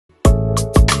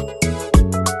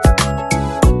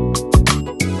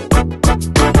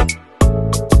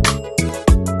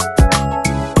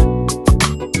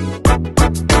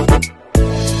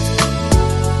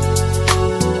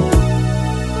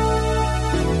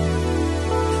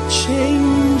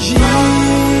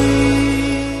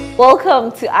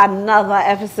Welcome to another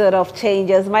episode of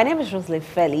Changes. My name is Rosalie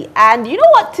Felly, and you know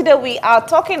what? Today we are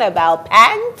talking about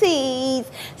panties.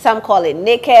 Some call it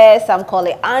knickers, some call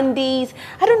it undies.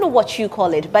 I don't know what you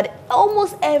call it, but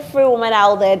almost every woman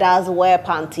out there does wear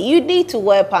panties. You need to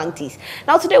wear panties.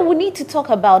 Now today we need to talk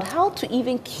about how to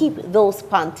even keep those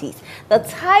panties, the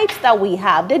types that we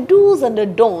have, the do's and the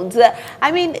don'ts.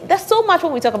 I mean, there's so much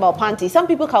when we talk about panties. Some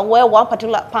people can wear one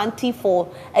particular panty for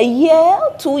a year,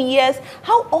 2 years.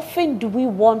 How often do we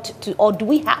want to, or do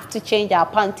we have to change our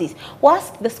panties? We'll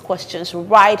ask these questions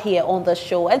right here on the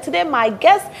show. And today my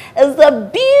guest is the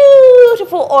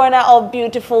beautiful owner of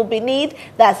Beautiful Beneath.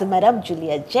 That's Madam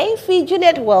Juliet Jaffe.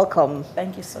 Juliet, welcome.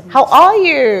 Thank you so much. How are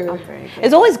you? I'm very good.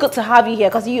 It's always good to have you here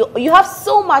because you have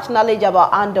so much knowledge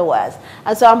about underwears.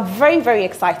 And so I'm very, very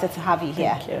excited to have you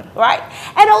here. Thank you. Right?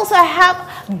 And also I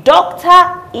have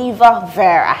Dr. Eva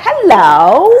Vera.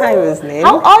 Hello. Hi, Rosalie.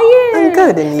 How are you? I'm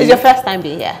good, and you? It's your first time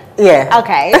being here? Yeah.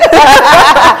 Okay.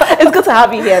 It's good to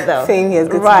have you here, though. Same here.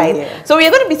 It's good right. to be here. So we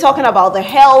are going to be talking about the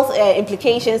health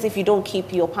implications if you don't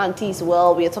keep your panties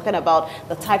well. We are talking about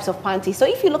the types of panties. So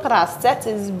if you look at our set,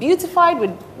 it's beautified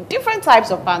with different types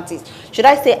of panties. Should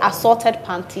I say assorted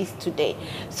panties today?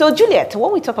 So Juliet,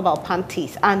 when we talk about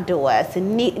panties, underwear,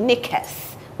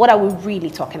 knickers, what are we really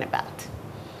talking about?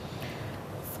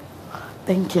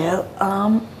 Thank you.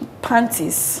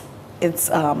 Panties. It's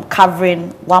covering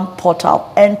one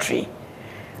portal entry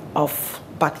of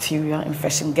bacteria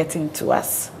infection getting to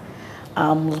us.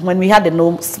 When we had the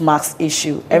nose mask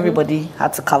issue, everybody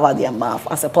had to cover their mouth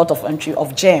as a port of entry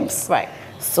of germs. Right.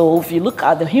 So if you look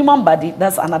at the human body,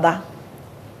 that's another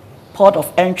port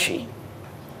of entry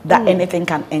that anything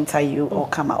can enter you or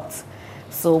come out.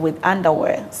 So with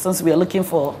underwear, since we are looking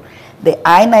for the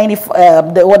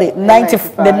I-95,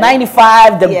 the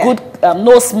 95, the good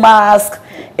nose mask.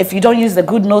 If you don't use the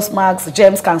good nose masks,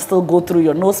 germs can still go through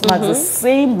your nose mask. The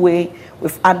same way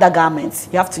with undergarments,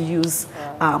 you have to use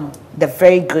the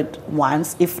very good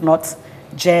ones. If not,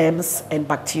 germs and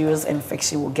bacteria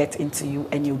infection will get into you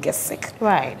and you'll get sick.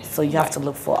 Right. So you have to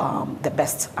look for the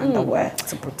best underwear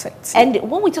to protect you. And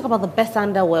when we talk about the best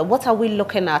underwear, what are we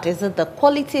looking at? Is it the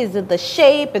quality? Is it the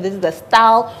shape? Is it the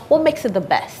style? What makes it the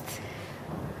best?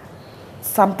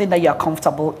 Something that you're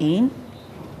comfortable in.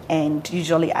 And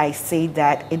usually I say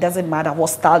that it doesn't matter what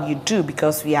style you do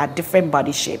because we are different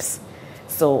body shapes.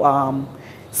 So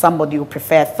somebody will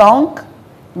prefer thong.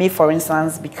 Me, for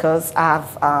instance, because I've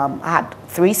had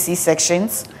 3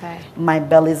 C-sections, my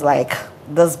belly is like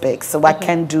this big. So I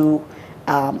can't do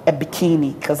a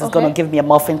bikini because it's going to give me a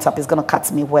muffin top. It's going to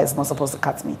cut me where it's not supposed to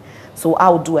cut me. So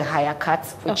I'll do a higher cut,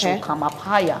 which will come up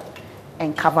higher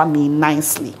and cover me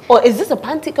nicely. Or is this a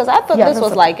panty? Because I thought this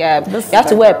was like, you have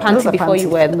to wear a panty before you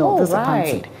wear them. No, this is a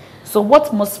panty. So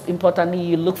what most importantly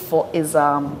you look for is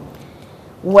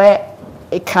where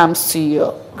it comes to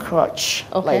your crotch,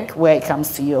 like where it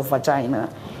comes to your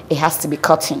vagina. It has to be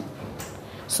cotton.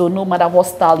 So no matter what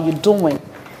style you're doing,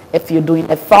 if you're doing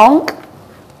a thong,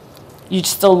 you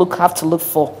still have to look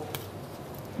for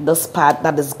this part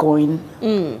that is going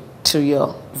to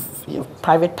your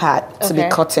private part to be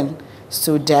cotton,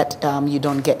 so that you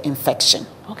don't get infection.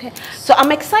 Okay, so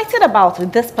I'm excited about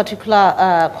this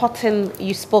particular cotton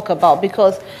you spoke about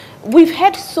because we've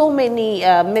had so many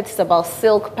myths about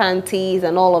silk panties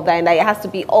and all of that, and that it has to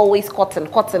be always cotton,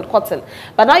 cotton, cotton.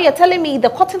 But now you're telling me the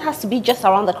cotton has to be just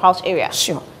around the crotch area.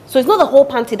 Sure. So it's not the whole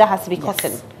panty that has to be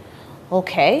cotton.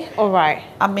 Okay, all right.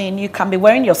 I mean, you can be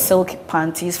wearing your silk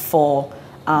panties for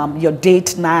your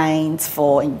date nights,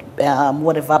 for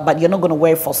whatever, but you're not going to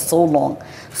wear it for so long.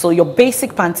 So your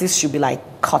basic panties should be like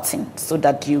cotton, so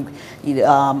that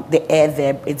the air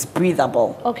there, it's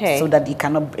breathable. Okay. So that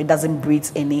it doesn't breathe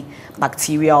any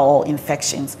bacteria or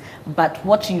infections. But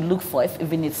what you look for, if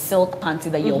even it's silk panty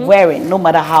that you're wearing, no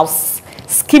matter how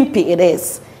skimpy it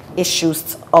is, it should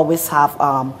always have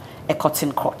a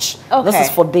cotton crotch. Okay. This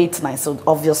is for date night, so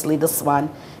obviously this one,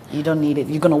 you don't need it.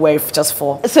 You're going to wear it just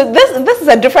for... So this is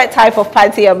a different type of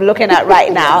panty I'm looking at right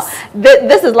now.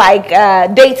 This is like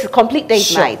complete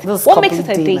date night. What makes it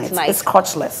a date night? It's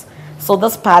crotchless. So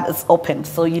this part is open,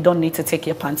 so you don't need to take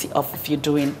your panty off if you're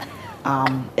doing...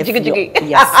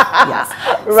 yes.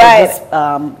 Right.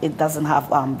 So this, it doesn't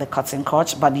have the cotton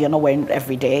crotch, but you're not wearing it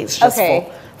every day. It's just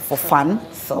for fun.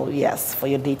 So yes, for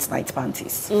your date night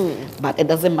panties. But it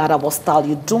doesn't matter what style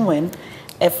you're doing.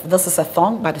 If this is a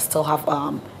thong, but it still have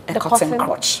a cotton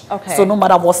crotch. Okay. So no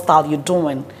matter what style you're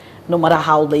doing, no matter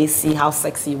how lacy, how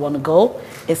sexy you want to go,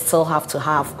 it still have to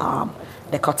have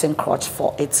the cotton crotch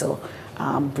for it to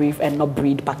breathe and not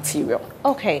breed bacteria.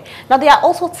 Okay. Now there are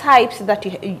also types that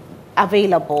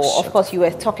available. Sure. Of course, you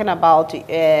were talking about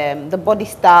the body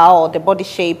style or the body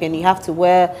shape, and you have to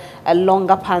wear a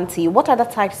longer panty. What other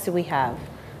types do we have?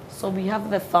 So we have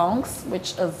the thongs,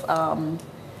 which is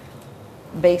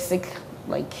basic,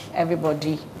 like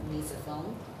everybody needs a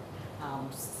thong.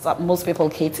 Most people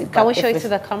hate it. Can we show it to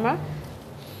the camera?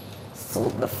 So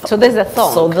there's a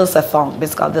thong. So there's a thong.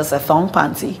 Basically, there's a thong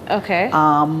panty. Okay.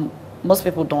 Most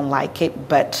people don't like it,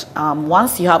 but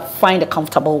once you find a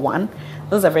comfortable one,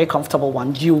 this is a very comfortable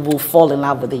one, you will fall in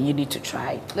love with it. You need to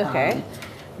try it. Okay.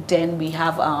 Then we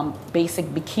have basic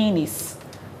bikinis.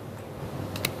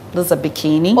 This is a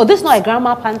bikini. Oh, this is not a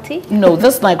grandma panty? No,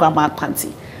 this is not a grandma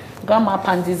panty. Grandma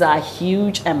panties are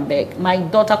huge and big. My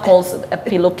daughter calls it a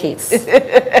pillowcase.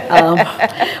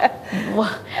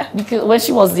 Because when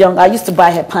she was young, I used to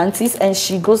buy her panties, and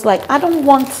she goes like, I don't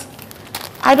want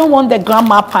the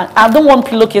grandma panty. I don't want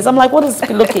pillowcase. I'm like, what is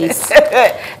pillowcase?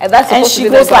 And that's supposed she to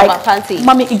be goes the grandma like, panty.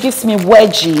 Mommy, it gives me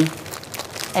wedgie.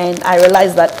 And I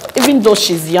realized that even though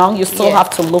she's young, you still have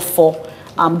to look for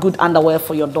good underwear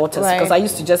for your daughters, because I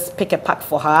used to just pick a pack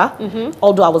for her.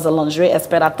 Although I was a lingerie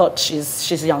expert, I thought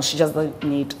she's young, she just doesn't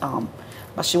need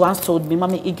but she once told me,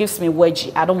 Mommy, it gives me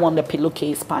wedgie. I don't want the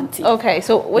pillowcase panty. Okay,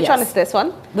 so which one is this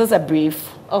one? This is a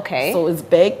brief. Okay. So it's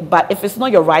big, but if it's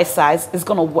not your right size, it's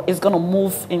gonna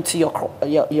move into your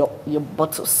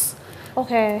buttocks.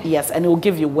 Okay. Yes, and it will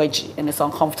give you wedgie, and it's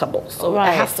uncomfortable. So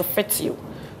it has to fit you.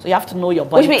 So you have to know your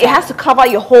body. Which means it has to cover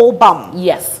your whole bum.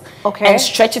 Yes. Okay. And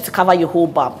stretch it to cover your whole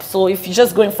bum. So if you're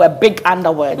just going for a big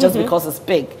underwear, just because it's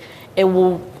big, it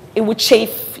will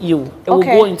chafe you. It will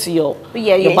go into your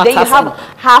Then you have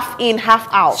half in, half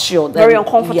out. Sure. Very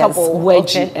uncomfortable. Yes,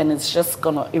 wedgie, and it's just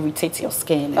gonna irritate your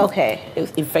skin. Okay.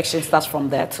 Infection starts from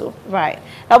there too. Right.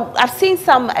 Now, I've seen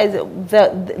some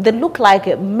they look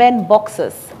like men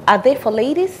boxers. Are they for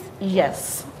ladies?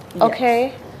 Yes.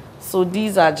 Okay. So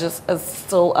these are just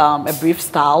still a brief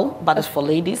style, but it's for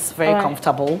ladies, very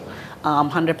comfortable,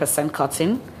 100%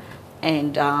 cotton,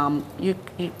 and you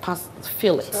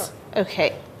feel it. Sure.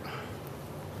 Okay.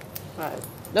 Right.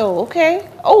 Oh, okay.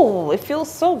 Oh, it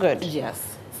feels so good. Yes.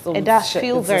 So it does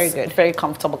feel very good. Very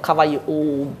comfortable, cover your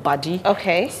whole body.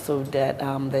 Okay. So that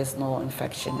there's no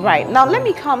infection. Right. Now let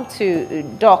me come to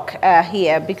Doc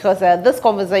here, because this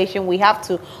conversation we have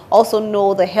to also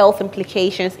know the health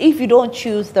implications if you don't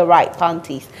choose the right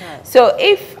panties. Right. So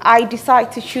if I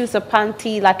decide to choose a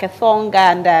panty like a thong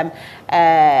and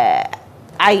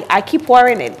I keep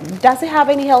wearing it, does it have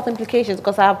any health implications?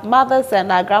 Because our mothers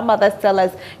and our grandmothers tell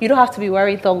us you don't have to be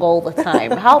wearing thong all the time.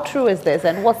 How true is this,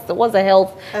 and what's the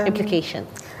health implication?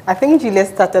 I think Juliet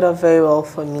started off very well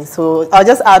for me, so I'll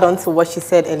just add on to what she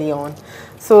said early on.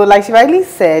 So like she rightly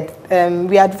said,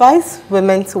 we advise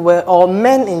women to wear, or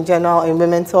men in general and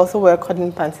women to also wear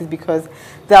cotton panties because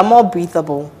they are more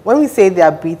breathable. When we say they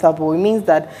are breathable, it means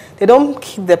that they don't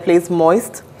keep the place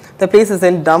moist. The place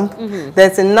isn't damp.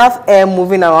 There's enough air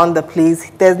moving around the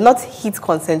place. There's not heat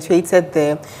concentrated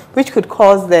there, which could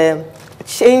cause the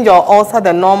change or alter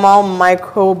the normal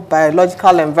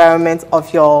microbiological environment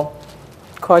of your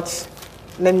crotch.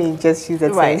 Let me just use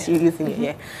it using it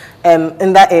here.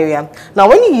 In that area. Now,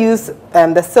 when you use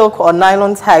the silk or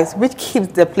nylon ties, which keeps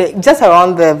the place just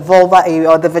around the vulva area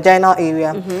or the vaginal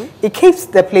area, it keeps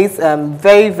the place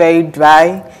very, very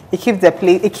dry. It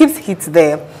keeps heat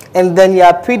there, and then you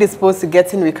are predisposed to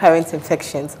getting recurrent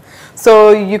infections. So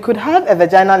you could have a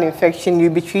vaginal infection,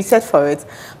 you'll be treated for it,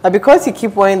 but because you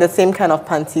keep wearing the same kind of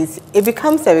panties, it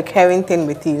becomes a recurring thing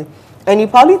with you. And you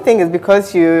probably think it's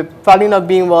because you're probably not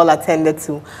being well attended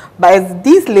to. But it's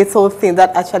these little things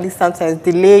that actually sometimes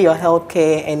delay your health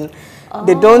care, and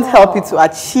they don't help you to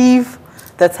achieve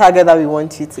the target that we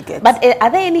want you to get. But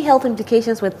are there any health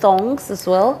implications with thongs as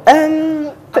well?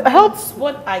 Helps.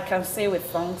 What I can say with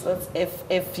thongs is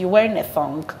if you're wearing a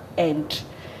thong and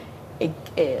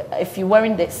if you're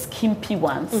wearing the skimpy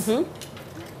ones,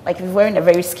 like if you're wearing a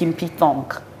very skimpy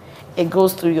thong, it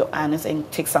goes through your anus and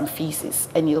takes some feces,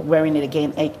 and you're wearing it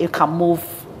again, and it can move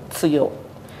to your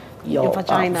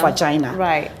vagina.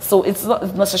 Right. So it's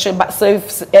not necessary, but so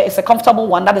if it's a comfortable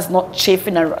one that is not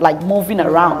chafing like moving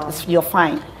around, you're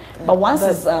fine. But once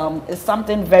it's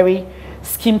something very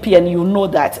skimpy and you know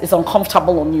that it's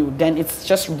uncomfortable on you, then it's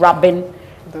just rubbing.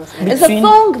 Is the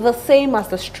thong the same as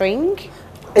the string?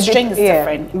 The string is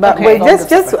different. But wait,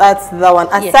 just to add to that one,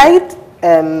 aside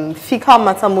fecal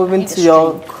matter moving to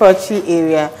your crotchy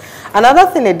area, another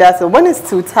thing it does, when it's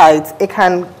too tight, it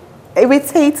can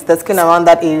irritate the skin around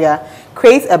that area,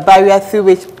 creates a barrier through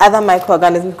which other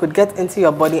microorganisms could get into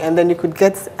your body, and then you could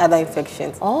get other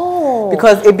infections. Oh.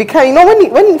 Because it becomes, you know,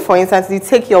 when for instance, you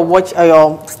take your watch or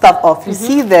your stuff off, you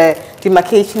see the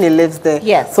demarcation, it lives there.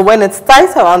 Yes. So when it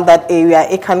starts around that area,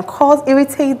 it can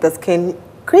irritate the skin,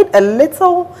 create a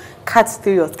little cuts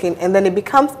through your skin, and then it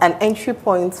becomes an entry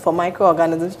point for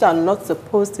microorganisms which are not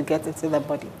supposed to get into the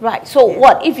body. Right. So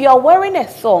what if you're wearing a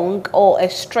thong or a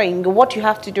string? What you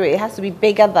have to do, it has to be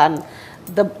bigger than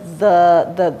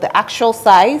the actual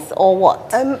size, or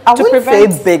what? I wouldn't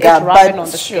say bigger, but on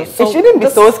the skin. it shouldn't be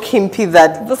so skimpy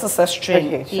that This is a string.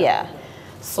 Okay, sure. Yeah.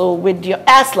 So with your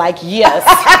ass like yes,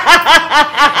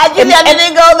 Julia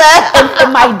didn't go there.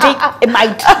 it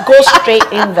might go straight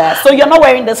in there. So you're not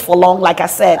wearing this for long, like I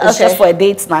said. It's Okay. just for a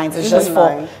date night. It's just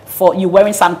for you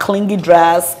wearing some clingy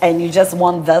dress and you just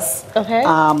want this Okay.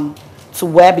 to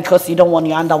wear because you don't want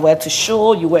your underwear to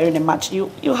show. You're wearing a match.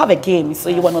 You have a game, so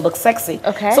you want to look sexy.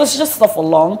 Okay. So it's just not for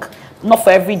long, not for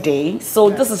every day. So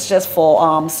this is just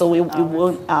for so it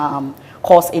won't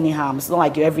cause any harm. It's not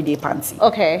like your everyday panty.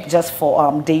 Okay. Just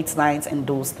for date nights and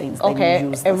those things. Then Okay. you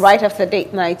use And this. right after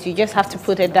date night, you just have to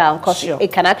put it down because Sure.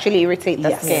 it can actually irritate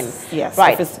the skin. Yes.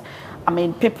 Right. I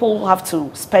mean, people have to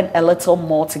spend a little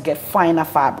more to get finer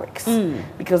fabrics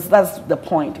because that's the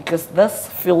point. Because this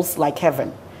feels like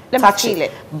heaven. Let me Touch feel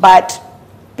it. But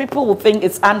people will think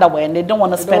it's underwear and they don't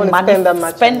want to spend wanna money, spend that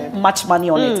much on it. much money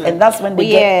on it, and that's when they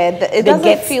Yeah, get. it they doesn't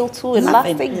get feel too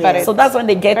nothing. elastic, but So it's that's when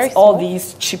they very get all small.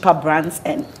 these cheaper brands,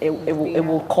 and it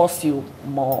will cost you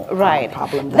more Right.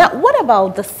 problem. Now, what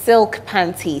about the silk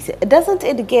panties? Doesn't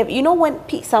it give, you know, when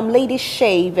some ladies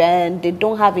shave and they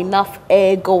don't have enough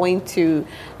air going to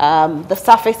the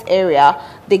surface area,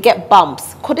 they get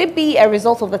bumps. Could it be a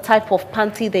result of the type of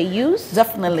panty they use?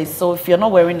 Definitely. So if you're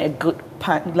not wearing a good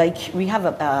pant, like we have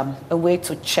a way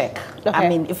to check. Okay. I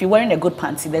mean, if you're wearing a good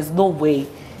panty, there's no way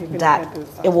that get those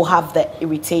it will have the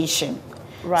irritation.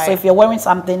 Right. So if you're wearing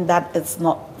something that is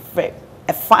not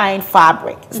a fine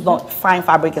fabric, it's not fine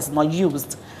fabric, is not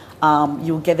used,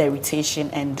 you'll get the irritation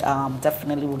and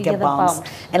definitely will You get get the bumps. bumps.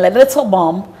 And a little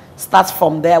bump starts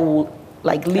from there will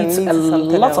like lead lead to a to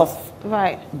something lot else. of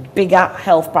Right. bigger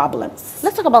health problems.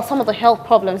 Let's talk about some of the health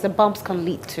problems the bumps can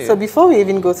lead to. So before we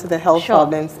even go to the health Sure.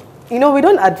 problems, you know, we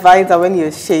don't advise that when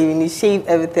you're shaving, you shave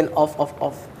everything off.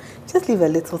 Just leave a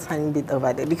little tiny bit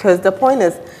over there, because the point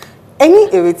is, any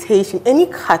irritation, any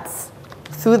cuts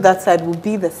through that side will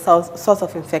be the source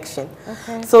of infection.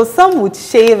 Okay. So some would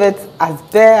shave it as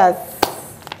bare as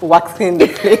waxing the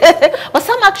place. But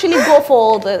some actually go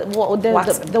for the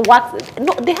Waxing. wax.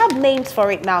 No, they have names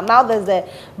for it now. Now there's the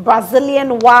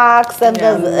Brazilian wax and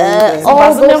Yeah, there's So all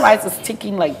Brazilian those, rice is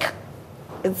taking like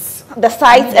it's the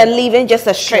sides and leaving just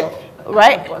a strip,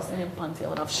 right? Brazilian panty I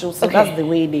would have shown. So that's the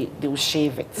way they will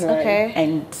shave it. Okay.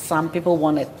 And some people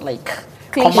want it like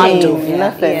Clean commando. shave, Yeah,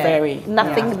 nothing. Very.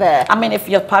 Nothing there. I mean, if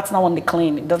your partner want to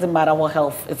clean, it doesn't matter what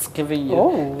health it's giving you.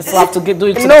 Oh. You still have to do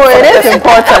it. No, it is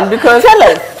important because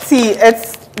see,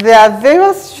 there are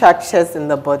various structures in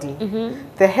the body.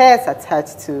 The hair is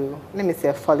attached to, let me say,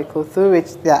 a follicle through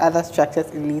which there are other structures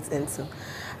it leads into.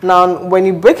 Now, when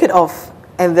you break it off,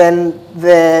 and then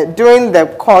during the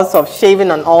course of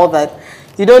shaving and all that,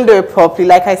 you don't do it properly.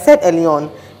 Like I said earlier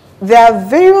on, there are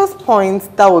various points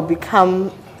that will become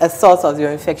a source of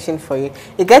your infection for you.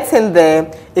 It gets in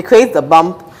there, it creates the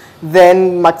bump,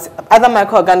 then other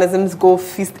microorganisms go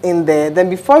feast in there. Then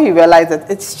before you realize it,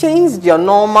 it's changed your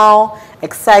normal,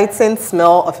 exciting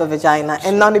smell of your vagina,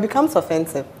 and now it becomes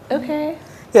offensive. Okay.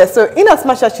 Yeah, so in as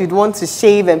much as you'd want to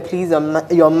shave and please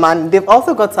your man, they've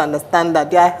also got to understand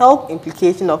that there are health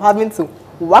implications of having to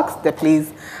wax the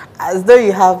place as though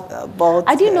you have a bald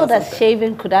I didn't know hair or that something.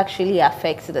 shaving could actually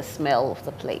affect the smell of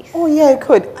the place. Oh yeah, it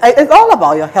could. It's all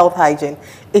about your health hygiene.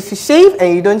 If you shave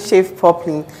and you don't shave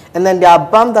properly, and then there are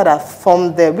bumps that are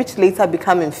formed there, which later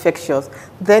become infectious,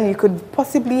 then you could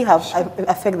possibly have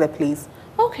affect the place.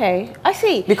 Okay, I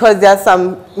see. Because there are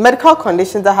some medical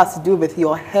conditions that has to do with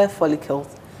your hair follicles.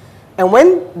 And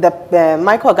when the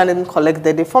microorganism collects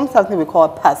there, they form something we call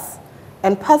pus.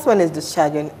 And pus, when it's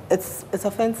discharging, it's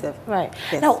offensive. Right.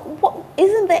 Yes. Now,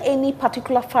 isn't there any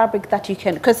particular fabric that you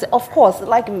can, because of course,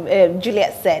 like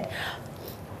Juliet said,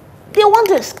 they want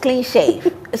a clean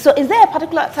shave. So is there a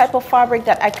particular type of fabric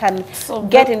that I can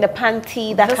get in the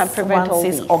panty that can prevent all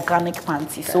This these? is organic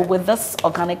panties. So with this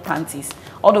organic panties,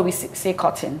 although we say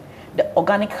cotton, the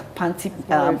organic panty,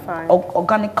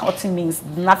 organic cotton means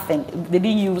nothing. They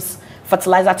didn't use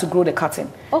fertilizer to grow the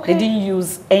cotton. Okay. They didn't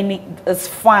use any, it's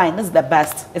fine, it's the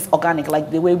best. It's organic,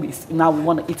 like the way we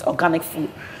want to eat organic food.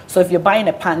 So if you're buying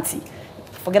a panty,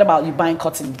 forget about you buying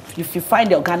cotton. If you find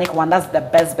the organic one, that's the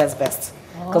best.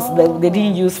 because they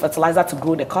didn't use fertilizer to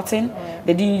grow the cotton.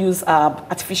 They didn't use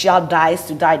artificial dyes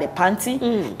to dye the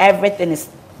panty. Everything is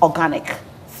organic,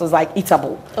 so it's like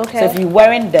eatable. Okay. So if you're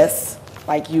wearing this,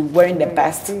 like you're wearing the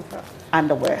best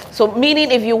underwear. So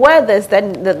meaning if you wear this,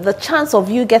 then the chance of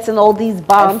you getting all these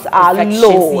bumps are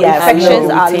low. Yes, Infections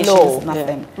low. are Irritations, low.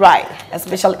 nothing. Right.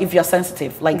 Especially if you're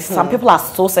sensitive. Like some people are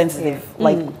so sensitive.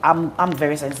 Like I'm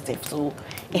very sensitive. So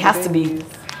it has to be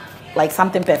like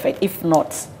something perfect. If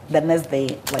not, the next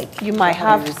day, like You might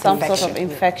have some sort of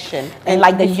infection. and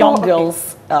like the young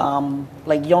girls,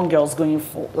 like young girls going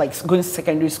to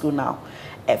secondary school now,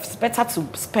 it's better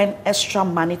to spend extra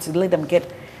money to let them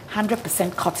get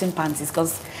 100% cotton panties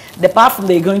because the bathroom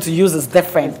they're going to use is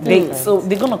different. So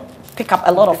they're going to pick up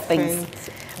a lot of things.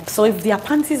 So if their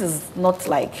panties is not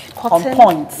like Cotton, on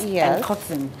point yes. and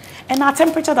cotton, and our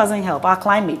temperature doesn't help, our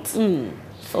climate.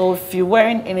 So if you're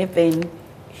wearing anything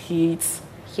heat,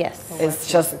 Yes.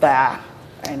 it's just there.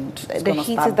 And it's The gonna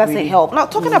heat start doesn't breathing. help. Now,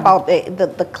 talking about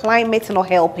the climate not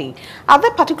helping, are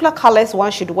there particular colors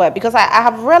one should wear? Because I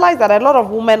have realized that a lot of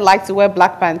women like to wear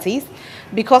black panties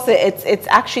because it's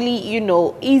actually, you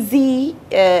know, easy.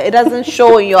 It doesn't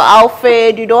show in your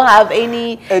outfit. You don't have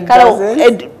any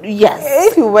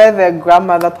yes. If you wear the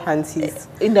grandmother panties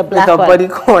In the with black a one.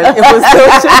 bodycon, it will still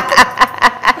show.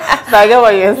 So I get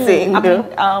what you're saying. I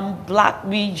mean, black.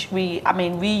 We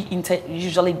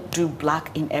usually do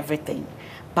black in everything,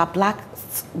 but black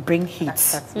bring heat.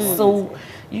 So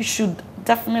you should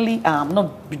definitely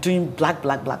not be doing black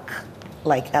like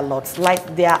a lot.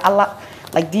 Like there are a lot.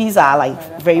 Like these are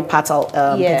like very pastel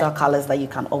colors that you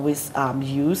can always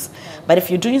use. But if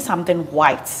you're doing something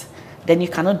white, then you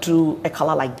cannot do a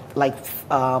color like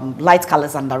light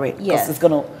colors under it because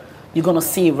you're gonna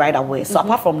see it right away. So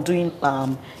apart from doing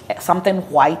something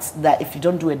white, that if you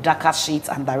don't do a darker shade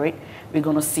under it, we're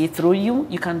gonna see through you.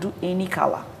 You can do any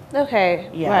color. Okay.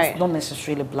 Yes, Right. not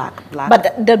necessarily black.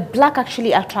 But the black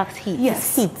actually attracts heat.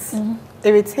 Yes. Heat.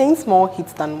 It retains more heat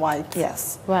than white.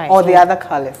 Yes. Right. Or the other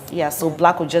colors. Yeah. So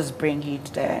black will just bring heat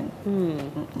then.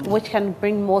 Which can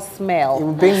bring more smell. It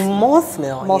will bring more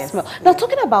smell. More yes. smell. Now,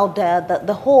 talking about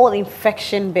the whole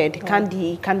infection bit,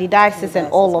 candidiasis and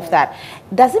all of that,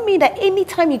 does it mean that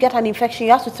anytime you get an infection,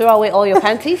 you have to throw away all your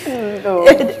panties? No.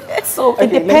 So it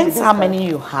depends how many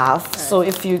you have. So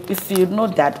if you know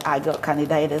that I got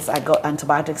candidiasis, I got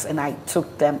antibiotics, and I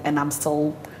took them, and I'm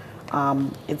still,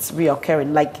 it's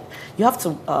reoccurring. Like you have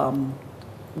to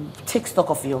take stock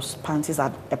of your panties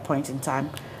at a point in time,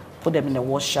 put them in the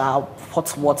washer,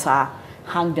 hot water,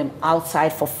 hang them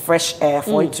outside for fresh air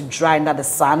for it to dry under the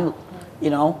sun, you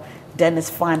know, then it's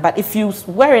fine. But if you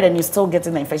wear it and you're still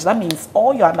getting the infection, that means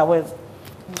all your underwear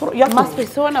Must be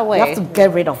thrown away. You have to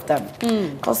get rid of them.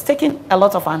 Because taking a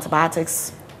lot of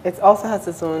antibiotics, It also has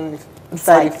its own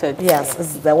side effects. yes,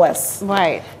 it's the worst.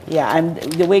 Right. Yeah, and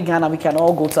the way Ghana, we can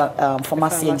all go to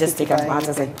pharmacy and just take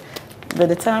antibiotics. And by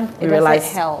the time we doesn't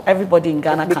realize help. everybody in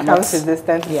Ghana Becomes cannot.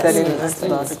 resistant to Yes. certain Yes.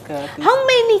 antibiotic therapy. How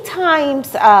many times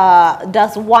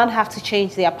does one have to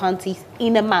change their panties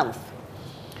in a month?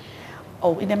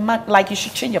 Oh, in a month, like you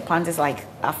should change your panties like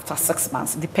after 6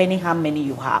 months, depending how many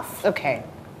you have. Okay.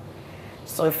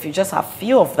 So if you just have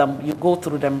few of them, you go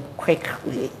through them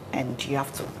quickly, and you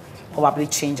have to probably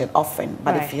change it often.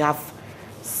 But Right. if you have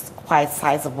quite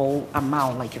sizable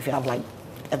amount, like if you have like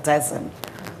a dozen,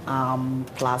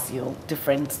 plus your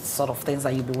different sort of things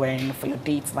that you'll be wearing for your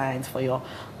date nights, for your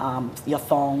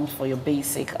thongs, for your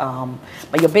basic,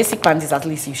 but your basic panties, at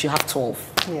least you should have 12.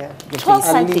 Yeah. Your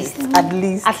 12 basic. panties. At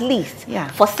least. At least. Yeah.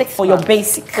 For 6 For your months.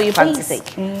 basic For your panties.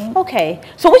 basic. Okay.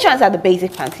 So which ones are the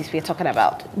basic panties we're talking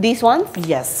about? These ones?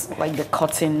 Yes, like the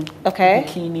cotton Okay.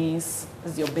 bikinis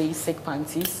is your basic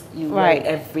panties. You Right. wear it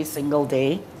every single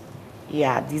day.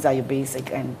 Yeah, these are your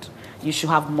basic, and you should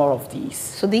have more of these.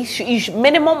 So these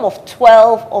minimum of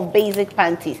 12 of basic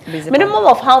panties. Basic Minimum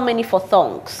of how many for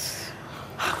thongs?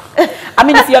 I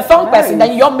mean, if you're a thong person,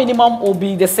 then your minimum will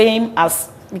be the same as,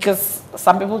 because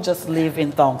some people just live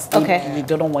in thongs. They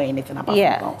don't wear anything apart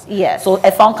Yeah, from thongs. yes. So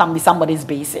a thong can be somebody's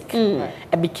basic.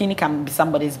 A bikini can be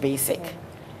somebody's basic.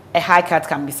 A high cut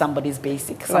can be somebody's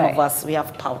basic. Some Right. of us, we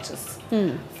have pouches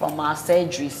from our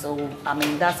surgery. So, I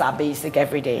mean, that's our basic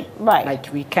every day. Right. Like,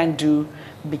 we can't do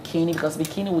bikini because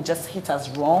bikini will just hit us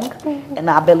wrong and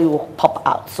our belly will pop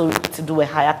out. So, to do a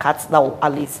higher cut, that will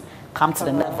at least come to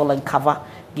the level and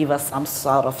give us some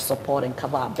sort of support and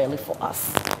cover our belly for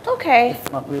us. Okay.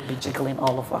 If not, we'll be jiggling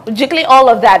all over. Jiggling all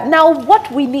of that. Now,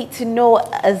 what we need to know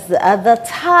is the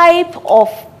type of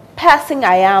person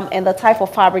I am and the type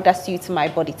of fabric that suits my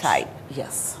body type.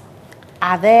 Yes.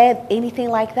 Are there anything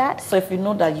like that? So if you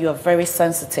know that you are very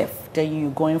sensitive, then you're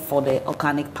going for the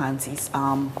organic panties.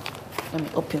 Let me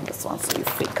open this one so you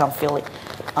can feel it.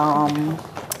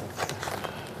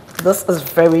 This is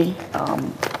very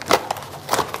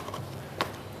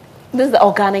This is the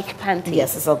organic panty.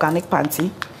 yes, it's organic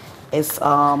panty. It's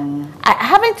I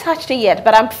haven't touched it yet,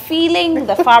 but I'm feeling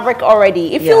the fabric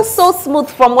already. It feels Yes. so smooth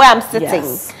from where I'm sitting.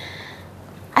 yes.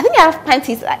 I think I have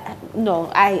panties.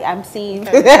 No, I'm seeing.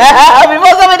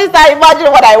 Before somebody start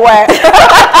imagining what I wear.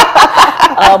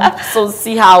 So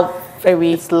see how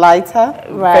very It's lighter.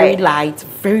 very light,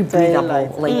 very breathable.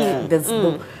 light. Like there's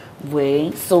no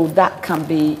way. So that can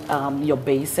be your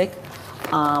basic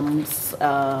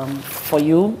for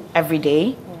you every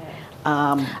day.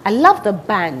 I love the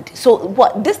band. So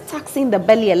what? This tucks in the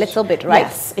belly a little bit, right?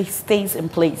 Yes, it stays in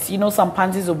place. You know, some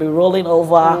panties will be rolling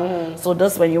over. So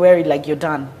this, when you wear it, like you're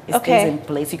done. It Okay. stays in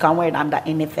place. You can wear it under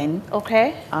anything.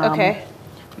 Okay. Okay.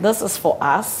 This is for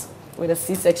us with a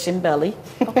C-section belly.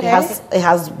 Okay. It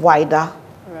has wider,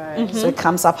 Right. so it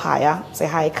comes up higher. It's a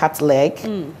high cut leg.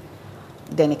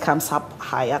 Then it comes up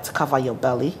higher to cover your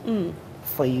belly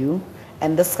for you.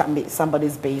 And this can be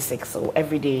somebody's basic. So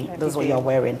every day, this is what you're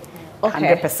wearing.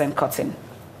 Okay. 100% cotton.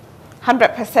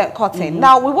 100% cotton.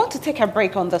 Now, we want to take a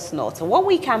break on this note. So when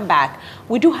we come back,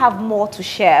 we do have more to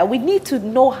share. We need to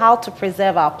know how to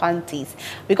preserve our panties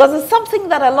because it's something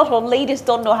that a lot of ladies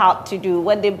don't know how to do.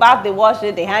 When they bath, they wash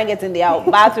it, they hang it in their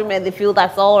bathroom and they feel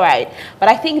that's all right. But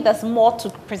I think there's more to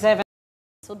preserve.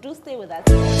 So do stay with us.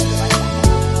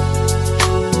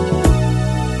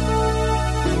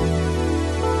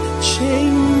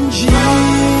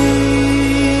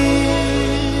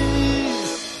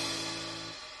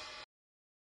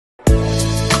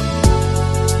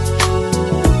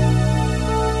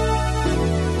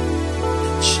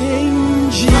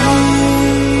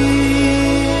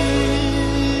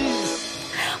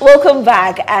 Welcome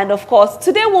back, and of course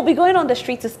today we'll be going on the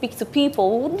street to speak to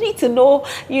people. We'll need to know,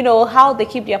 how they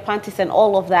keep their panties and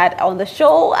all of that on the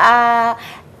show.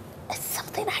 It's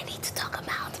something I need to talk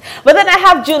about. But then I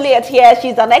have Juliet here.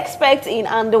 She's an expert in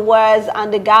underwears,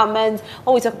 undergarments.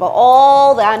 When we talk about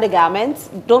all the undergarments,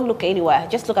 don't look anywhere.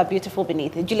 Just look at beautiful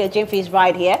beneath. Juliet James is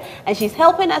right here, and she's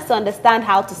helping us to understand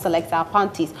how to select our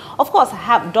panties. Of course, I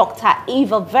have Dr.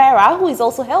 Eva Vera, who is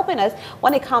also helping us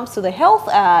when it comes to the health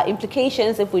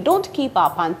implications if we don't keep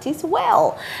our panties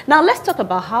well. Now, let's talk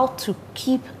about how to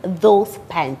keep those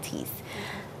panties.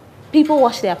 People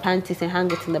wash their panties and hang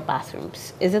it in the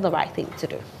bathrooms. Is it the right thing to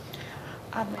do?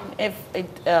 I mean, if it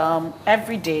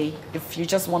every day, if you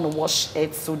just want to wash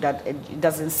it so that it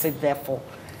doesn't sit there for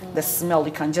the smell,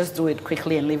 you can just do it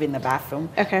quickly and leave it in the bathroom.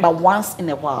 Okay. But once in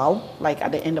a while, like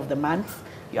at the end of the month,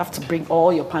 you have to bring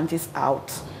all your panties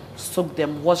out, soak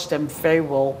them, wash them very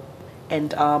well,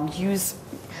 and you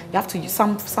have to use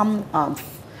some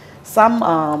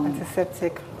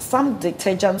Antiseptic. some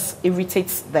detergents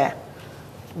irritates the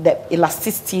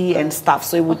elasticity and stuff,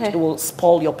 so it will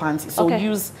spoil your panties. So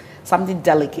use something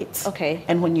delicate. Okay.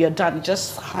 And when you're done,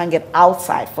 just hang it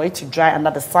outside for it to dry under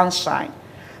the sunshine.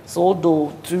 So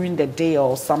although during the day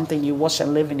or something you wash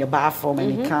and leave in your bathroom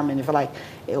and you come and you feel like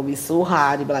it'll be so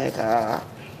hard, you'll be like,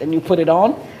 then you put it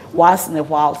on. Once in a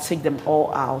while, take them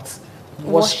all out,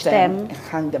 wash them, and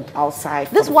hang them outside.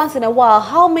 This once in a while,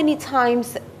 how many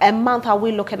times a month are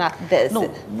we looking at this?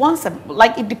 No, once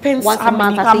like it depends Once how a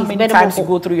month many, at how least, many minimum. times you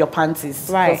go through your panties.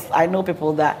 Right. 'Cause I know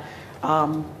people that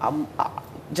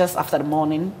just after the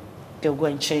morning they'll go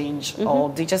and change, or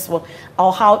they just want,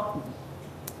 or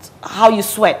how you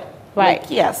sweat. Right.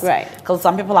 Like, yes. Right. Because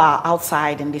some people are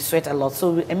outside and they sweat a lot.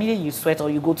 So immediately you sweat, or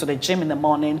you go to the gym in the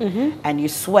morning and you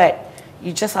sweat,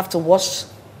 you just have to wash,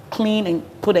 clean,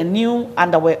 and put a new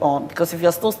underwear on. Because if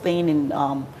you're still staying in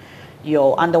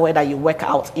your underwear that you work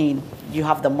out in, you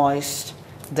have the moist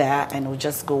there and it will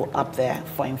just go up there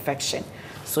for infection.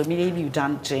 So immediately you've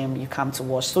done gym, you come to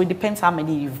wash. So it depends how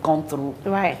many you've gone through.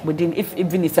 Right. Within, if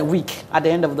even it's a week, at the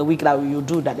end of the week that you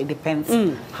do that, it depends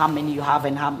how many you have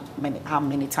and how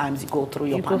many times you go through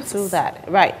your panties. Go through that,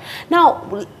 right?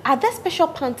 Now, are there special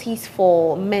panties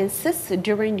for menses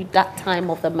during that time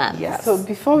of the month? Yes. So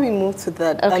before we move to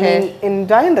that, I Okay. mean, in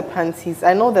drying the panties,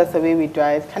 I know there's a way we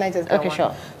dry it. Can I just get Okay, one?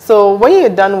 sure. So when you're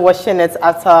done washing it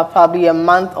after probably a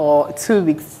month or 2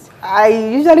 weeks,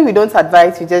 we don't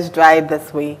advise you just dry it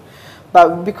this way.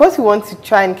 But because we want to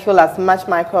try and kill as much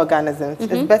microorganisms,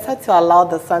 it's better to allow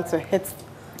the sun to hit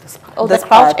Oh, this the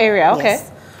crotch part. area, okay. Yes.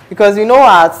 Because you know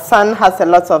our sun has a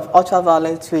lot of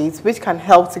ultraviolet rays which can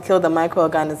help to kill the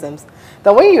microorganisms.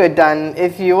 Then when you're done,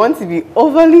 if you want to be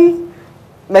overly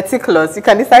meticulous, you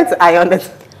can decide to iron it.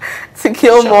 to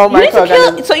kill more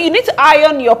microorganisms. So you need to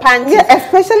iron your panties. Yeah,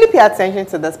 especially pay attention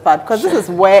to this part because this is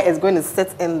where it's going to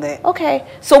sit in there. Okay,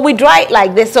 so we dry it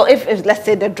like this. So if let's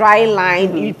say the dry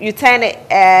line, you turn it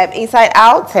inside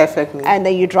out. Perfectly. And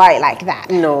then you dry it like that.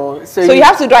 No. So you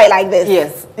have to dry it like this.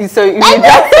 Yes. So you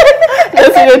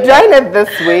so you're drying it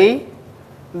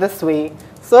this way.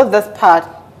 So this part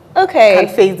can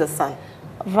face the sun.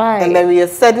 Right. And then we are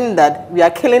saying that we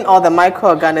are killing all the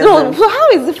microorganisms. No, so how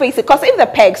is it facing? Because if the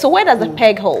peg, so where does the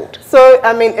peg hold? So,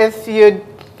 I mean, if you're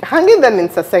hanging them in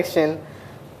intersection,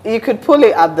 you could pull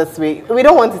it up this way. We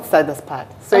don't want it to touch this part.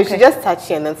 So you should just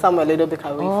touch it and then somewhere a little bit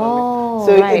away from it.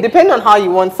 So it depends on how you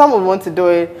want. Some will want to do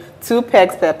it 2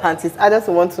 pegs per panties. Others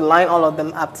will want to line all of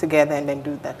them up together and then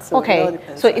do that. So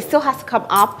so it still has to come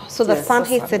up so the sun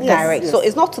hits it direct. Yes. So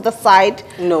it's not to the side,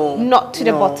 not to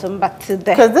the bottom, but to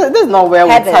the because this is not where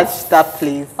we touch that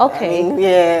place. Okay. I mean,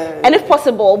 yeah. And if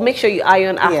possible, make sure you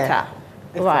iron after.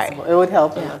 Right. Possible. It would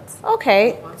help a lot.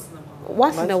 Okay.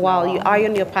 Once in a while, you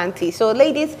iron your panties. So,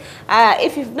 ladies,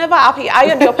 if you've never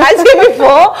ironed your panties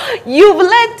before, you've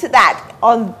learned that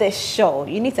on this show.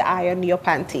 You need to iron your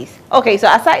panties. Okay, so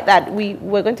aside that,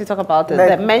 we're going to talk about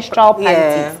the menstrual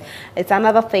panties. It's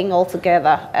another thing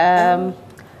altogether.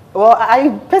 Well,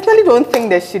 I personally don't think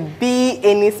there should be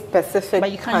any specific.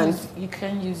 But you can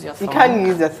use your thong. You can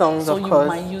use your thongs, so of course.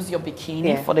 So you might use your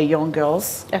bikini for the young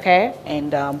girls. Okay.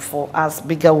 And for us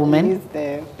bigger women,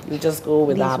 you just go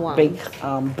with our big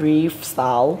brief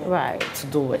style to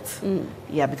do it.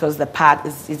 Yeah, because the pad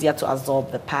is easier to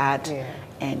absorb the pad. Yeah.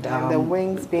 And the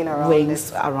wings being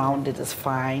around it is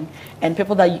fine. And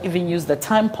people that even use the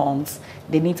tampons,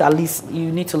 they need to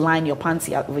you need to line your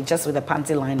panty with the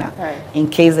panty liner. In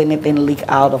case anything leak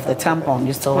out of the tampon,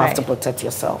 you still have to protect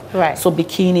yourself. Right. So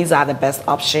bikinis are the best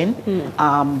option.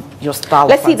 Your style.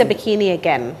 Let's see the bikini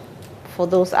again. For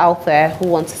those out there who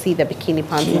want to see the bikini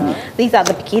panties. These are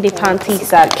the bikini panties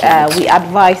that we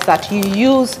advise that you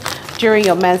use during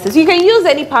your menses. You can use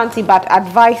any panty, but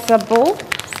advisable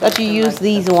that you use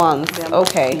these ones,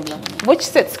 which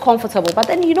sits comfortable. But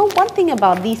then, you know, one thing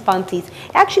about these panties,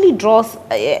 it actually draws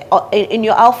in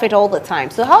your outfit all the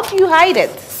time. So how do you hide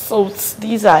it? So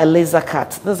these are a laser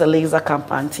cut. This is a laser cut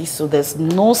panty, so there's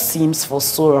no seams for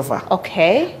sew over.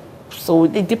 Okay. So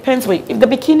it depends. If the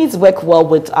bikinis work well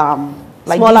with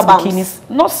like smaller bands. Bikinis,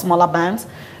 not smaller bands.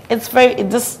 It's very.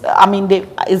 It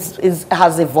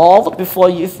has evolved. Before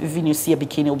even you see a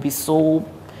bikini, it will be so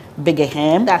big a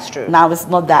hem. That's true. Now it's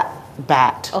not that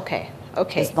bad. Okay.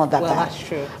 It's not that bad. That's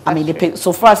true.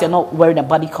 So far as you're not wearing a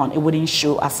bodycon, it wouldn't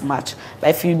show as much. But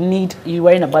if you're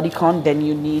wearing a bodycon, then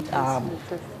you need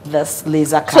this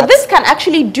laser cut. So this can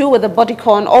actually do with a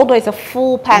bodycon, although it's a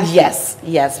full panty.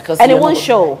 Yes, because it won't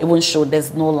show. It won't show.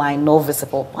 There's no line, no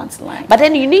visible panty line. But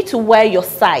then you need to wear your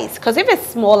size, because if it's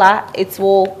smaller, it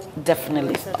will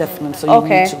definitely. So you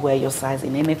need to wear your size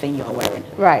in anything you're wearing.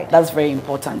 Right. That's very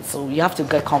important. So you have to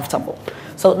get comfortable.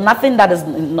 So nothing that is,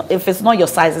 if it's not your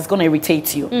size, it's going to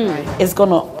irritate you. It's going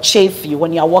to chafe you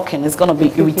when you're walking. It's going to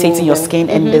be irritating your skin,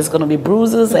 and there's going to be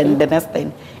bruises, and the next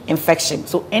thing, infection.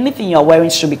 So anything you're wearing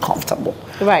should be comfortable.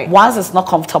 Right. Once it's not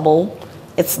comfortable,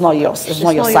 it's not yours. It's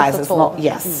not your size. It's not.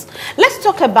 Yes. Let's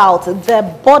talk about the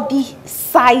body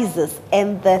sizes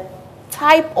and the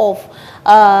type of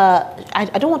I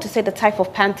don't want to say the type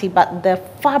of panty, but the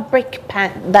fabric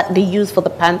that they use for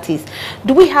the panties.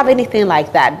 Do we have anything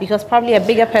like that? Because probably a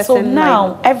bigger person. So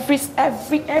now every style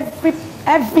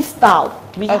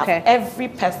we have every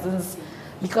person's,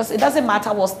 because it doesn't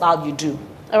matter what style you do,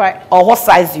 all right, or what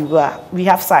size you wear. We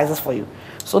have sizes for you.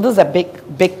 So this is a big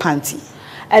panty.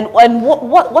 And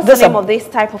what's the name of this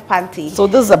type of panty? So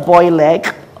this is a boy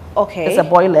leg. Okay. It's a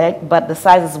boy leg, but the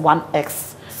size is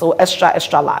 1X. So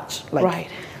extra large. Right.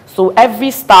 So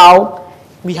every style,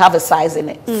 we have a size in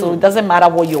it. So it doesn't matter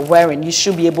what you're wearing. You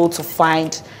should be able to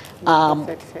find, no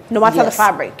matter the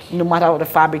fabric. No matter what the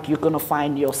fabric, you're going to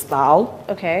find your style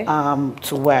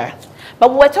to wear.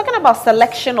 But we're talking about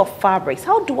selection of fabrics.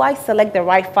 How do I select the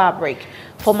right fabric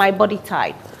for my body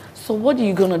type? So what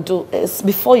you're going to do is,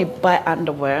 before you buy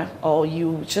underwear, or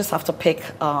you just have to pick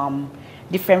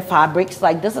different fabrics.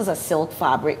 Like this is a silk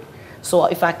fabric. So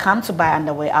if I come to buy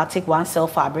underwear, I'll take one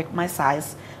silk fabric, my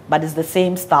size, but it's the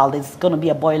same style. It's going to be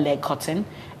a boy leg cotton,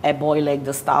 a boy leg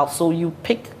the style. So you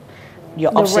pick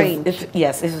your options.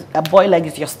 If a boy leg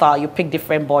is your style, you pick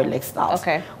different boy leg styles.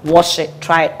 Okay. Wash it,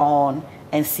 try it on,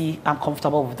 and see I'm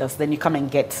comfortable with this. Then you come and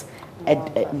get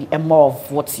a more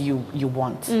of what you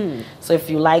want. So if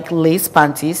you like lace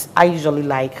panties, I usually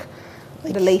like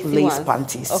the lace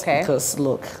panties. Okay. Because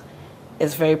look,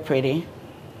 it's very pretty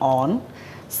on.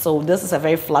 So this is a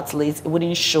very flat lace. It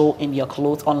wouldn't show in your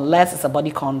clothes unless it's a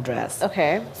bodycon dress.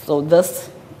 Okay. So this,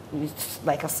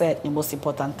 like I said, the most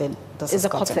important thing, this is a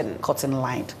cotton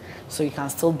lined. So you can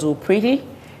still do pretty,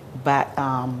 but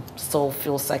still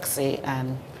feel sexy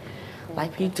and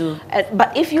like we do.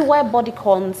 But if you wear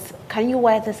bodycons, can you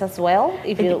wear this as well?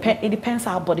 It depends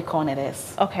how bodycon it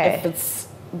is. Okay. If it's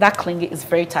that clingy, it's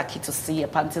very tacky to see a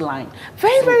panty line.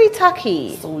 Very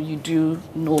tacky. So you do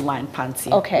no line panty,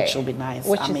 okay, which will be nice.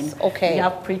 Which is okay. You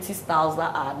have pretty styles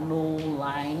that are no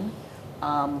line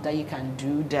that you can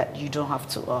do that you don't have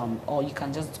to, or you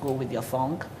can just go with your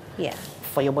thong. Yeah.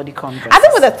 For your bodycon dresses. I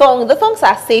think with the thongs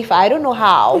are safer. I don't know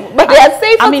how, but they are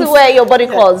safer to wear your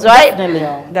bodycons, right?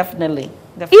 Definitely.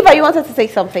 Eva, you wanted to say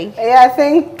something? Yeah, I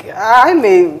think I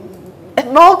may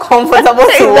more comfortable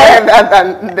to wear that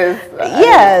than this.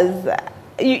 Yes,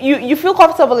 you feel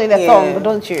comfortable in the thong,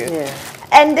 don't you? Yeah.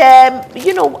 And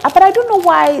you know, but I don't know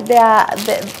why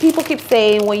people keep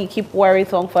saying when you keep wearing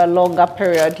thong for a longer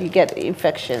period, you get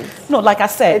infections. No, like I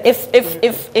said, if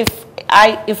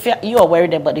you are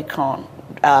wearing a bodycon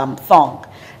thong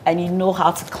and you know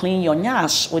how to clean your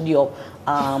nyash with your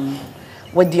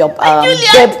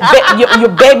your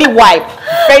baby wipe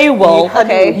very well,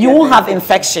 okay, you won't have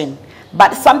infection.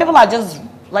 But some people are just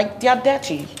like, they are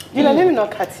dirty. You know, let me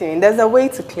not cut you in. There's a way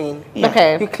to clean. Yeah.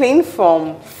 Okay. You clean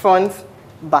from front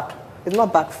back. It's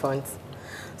not back front.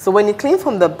 So when you clean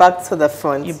from the back to the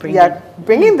front, you are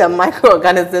bringing the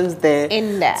microorganisms there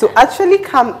in there to actually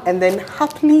come and then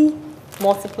happily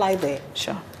multiply there.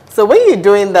 Sure. So when you're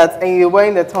doing that and you're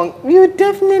wearing the tongue, you're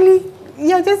just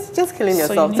killing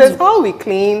yourself. So it's how we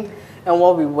clean and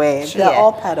what we wear. Sure. They're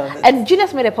all part of it. And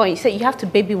Julius made a point. You said you have to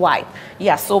baby wipe.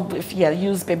 Yeah, so if you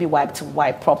use baby wipe to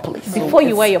wipe properly. So before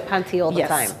you wear your panty all the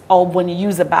time. Or when you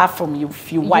use the bathroom,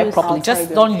 if you wipe properly. Just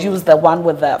don't use the one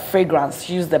with the fragrance.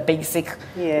 Use the basic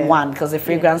one, because the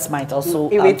fragrance might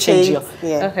also change your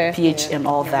pH and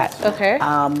all that. Okay.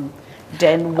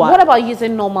 Then what about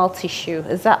using normal tissue?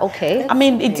 Is that okay? I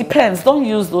mean, it depends. Don't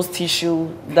use those tissue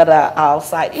that are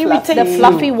outside. The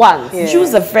fluffy ones. Yeah.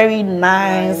 Use a very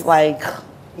nice, like...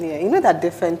 Yeah, you know that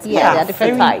different. Yeah, there are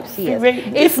different types. Yes.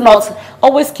 If not,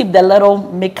 always keep the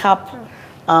little makeup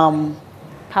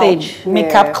pouch,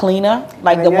 makeup cleaner,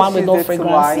 like the one with no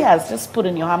fragrance. Yes, just put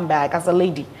in your handbag as a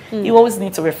lady. You always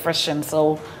need to refreshen,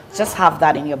 so just have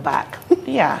that in your bag.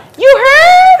 Yeah. You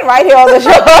heard right here on the show.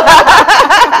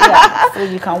 Yeah, so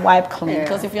you can wipe clean,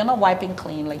 because if you're not wiping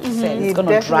clean, like you said, it's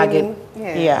gonna drag it.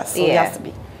 Yeah, so it has to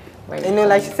be. You know,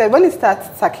 like she said, when it starts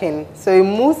tucking, so it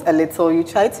moves a little, you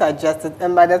try to adjust it,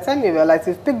 and by the time you realize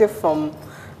you've picked it from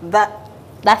that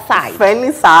side,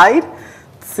 friendly side,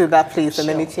 to that place, and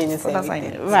then it changes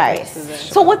everything. Right.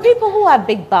 So with people who have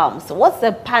big bums, what's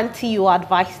the panty you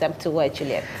advise them to wear,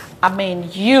 Juliet? I mean,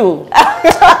 you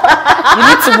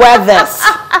need to wear this.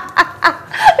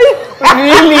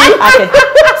 Really? Okay.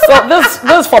 So this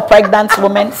is for pregnant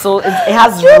women. So it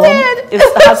has room. It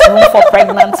has room for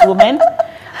pregnant women.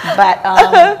 But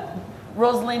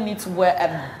Rosalind needs to wear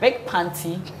a big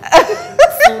panty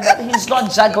so that he's not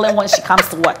juggling when she comes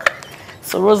to work.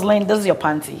 So Rosalind, this is your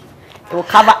panty. It will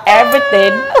cover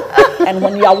everything, and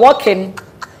when you are walking,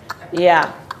 you're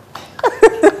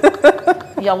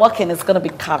walking, it's gonna be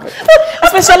covered.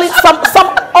 Especially some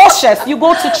ushers. You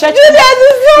go to church. You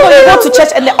go to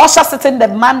church, and the usher sitting the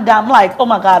man down. Like, oh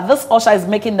my God, this usher is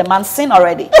making the man sin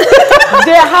already.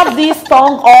 They have these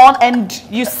thong on, and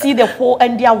you see the whole,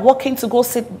 and they are walking to go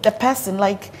sit the person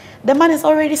like. The man is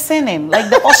already sinning.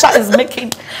 Like the usher is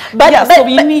making. So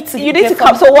you need to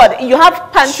come. So what? You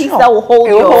have panties that will hold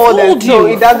you. So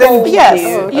it doesn't. Yes,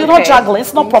 you're not juggling.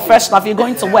 It's not professional. If you're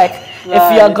going to work,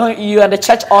 if you are the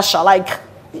church usher, like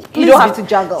you don't have to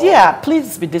juggle. Yeah,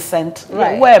 please be decent.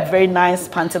 Right. Wear a very nice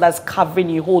panty that's covering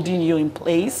you, holding you in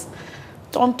place.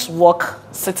 Don't walk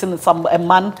sitting a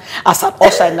man as an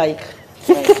usher and like.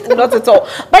 Not at all.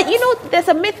 But you know, there's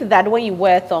a myth that when you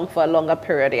wear thong for a longer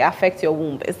period, it affects your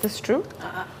womb. Is this true?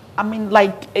 I mean,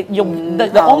 like,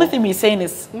 the only thing we're saying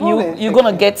is you're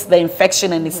going to get the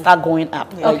infection and it start going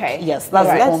up. Yeah. Like, okay. Yes, that's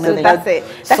the only thing. That's it.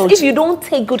 That's if you don't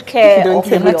take good care of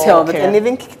it, and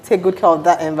even take good care of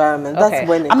that environment. That's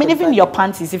when it even your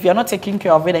panties, if you're not taking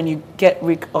care of it and you get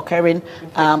recurring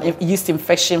yeast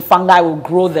infection, fungi will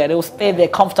grow there. They will stay there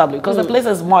comfortably because the place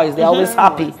is moist. They're always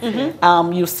happy.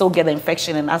 You still get the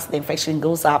infection, and as the infection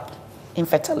goes up,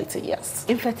 infertility, yes.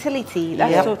 Infertility,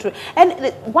 that's so true.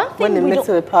 And one thing when they mix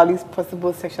it with probably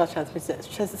possible sexually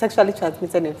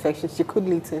transmitted infections, she could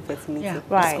lead to infertility. Yeah,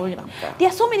 right. There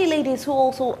are so many ladies who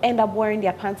also end up wearing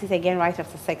their panties again right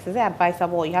after sex. Is it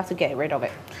advisable or you have to get rid of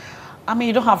it? I mean,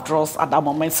 you don't have drawers at that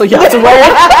moment, so you have to wear it.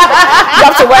 You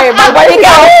have to wear it. But when you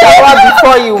get shower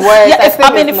before you wear it,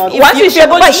 I mean, if once you're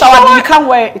going to shower, you can't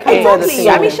wear it. Exactly.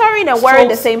 I mean, showering and wearing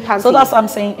the same panty. So that's what I'm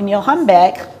saying. In your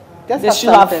handbag, you should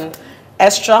have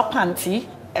extra panty,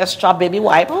 extra baby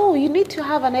wipe. Oh, you need to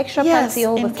have an extra panty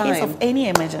all the time. In case of any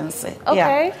emergency.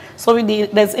 Okay. Yeah. So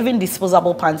there's even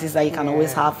disposable panties that you can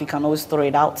always have. You can always throw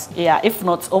it out. Yeah. If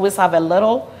not, always have a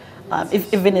little,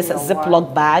 even it's a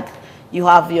Ziploc bag. You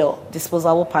have your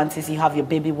disposable panties, you have your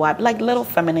baby wipe, like little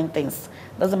feminine things.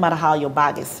 Doesn't matter how your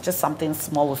bag is, just something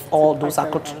small with all those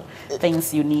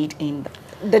things you need in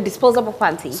the disposable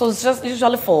panty. So it's just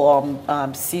usually for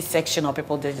C-section or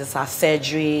people that just have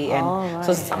surgery, and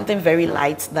so it's something very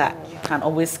light that you can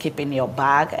always keep in your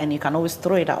bag and you can always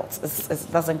throw it out. It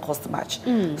doesn't cost much.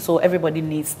 So everybody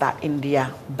needs that in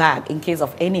their bag in case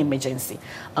of any emergency.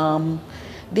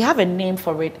 They have a name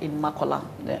for it in Makola,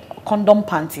 the condom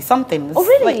panty, something. Oh,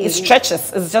 really? Like it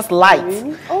stretches. It's just light.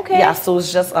 Really? Okay. Yeah, so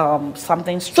it's just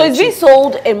something stretchy. So it's being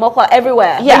sold in Makola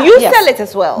everywhere? Yeah. And you sell it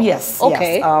as well? Yes.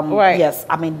 Okay. Yes. Right. Yes.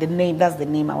 I mean, that's the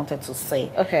name I wanted to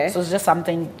say. Okay. So it's just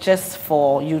something just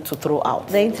for you to throw out.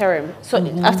 The interim. So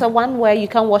after one wear, you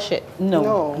can't wash it?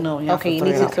 No. You okay, you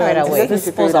need to throw it away. It's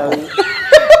disposable.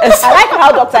 I like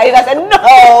how Dr. Ida said,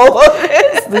 no.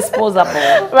 It's disposable.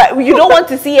 Right. You don't want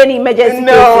to see any emergency.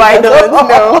 No, I don't.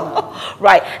 No.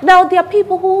 Right. Now, there are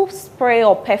people who spray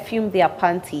or perfume their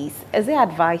panties. Is it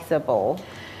advisable?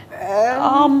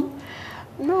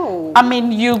 No. I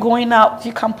mean, you going out,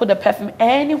 you can put the perfume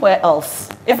anywhere else.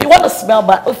 If you want to smell,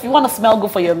 but if you want to smell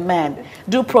good for your man,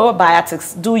 do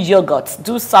probiotics, do yogurt,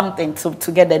 do something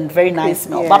to get a very nice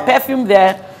smell. Yeah. But perfume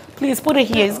there, please put it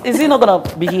here. Is he not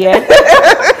gonna be here?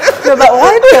 No, but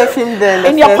why perfume then?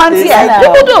 In your panty,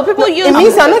 People use. It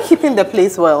means you're not keeping the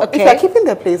place well. Okay. If you're keeping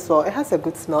the place well, it has a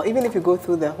good smell, even if you go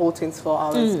through the whole 24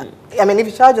 hours. I mean, if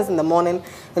you shower just in the morning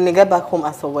and you get back home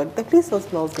afterward, the place still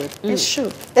smells good. It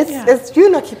should. It's you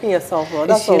not keeping yourself well.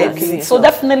 That's all. So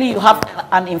definitely you have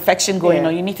an infection going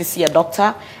on. You need to see a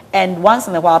doctor. And once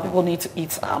in a while, people need to eat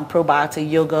probiotic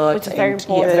yogurt. Which is very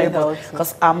important.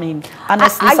 Because, I mean,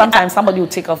 honestly, sometimes somebody will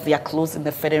take off their clothes in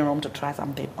the fitting room to try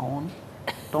something on.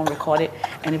 Don't record it.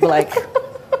 And you'll be like,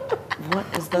 what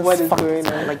is this? What is going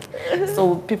on? Like,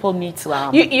 so people need to...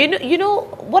 You know,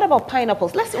 what about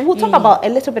pineapples? We'll talk about a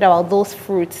little bit about those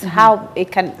fruits, how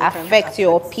it can affect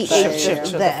your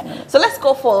pH there. So let's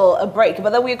go for a break. But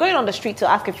then we're going on the street to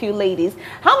ask a few ladies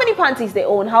how many panties they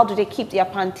own, how do they keep their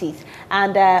panties,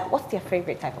 and what's their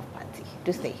favorite type of panty?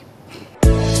 Do stay.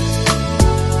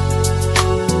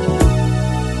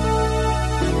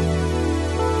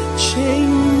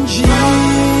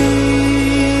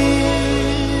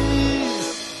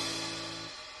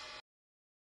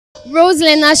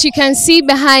 Rosalind, as you can see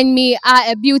behind me,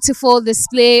 are a beautiful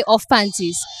display of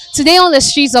panties. Today on the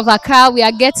streets of Accra, we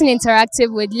are getting interactive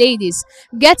with ladies,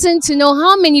 getting to know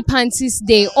how many panties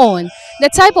they own, the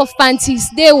type of panties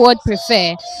they would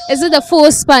prefer. Is it the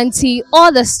forced panty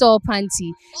or the store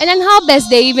panty? And then how best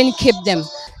they even keep them.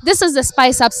 This is the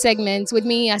Spice Up segment with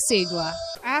me, Asedwa.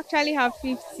 I actually have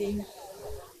 15.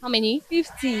 How many?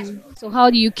 15. So how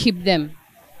do you keep them?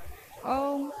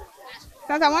 Oh,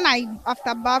 sometimes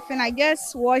after bathing, I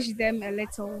just wash them a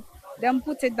little, then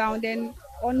put it down. Then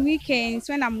on weekends,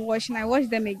 when I'm washing, I wash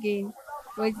them again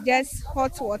with just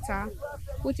hot water.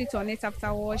 Put it on it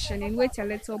after washing and wait a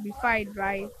little before I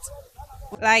dry it.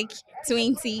 Like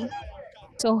 20.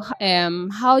 So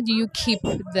how do you keep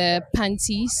the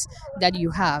panties that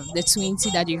you have, the 20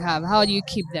 that you have? How do you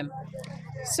keep them?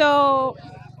 So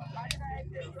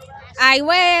I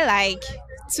wear like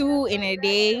 2 in a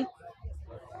day.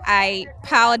 I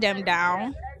pile them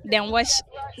down, then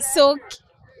soak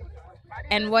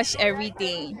and wash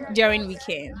everything during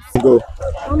weekends.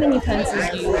 How many panties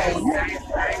do you own?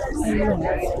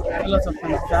 A lot of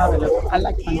panties. I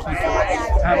like panties.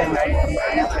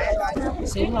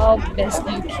 So how best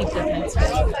do you keep the panties?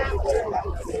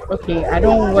 Okay, I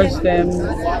don't wash them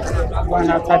one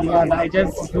after the other. I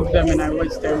just group them and I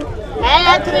wash them.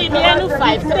 3 million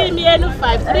 5, 3 million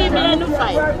 5, 3 million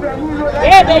 5.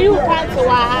 Yeah, but you can't do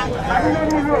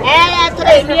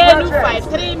 3 million 5,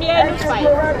 3 million 5.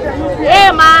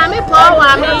 Yeah, mommy,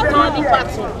 power, me, Tony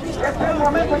Paxson.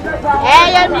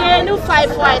 Yeah, million 5,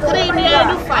 3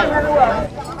 million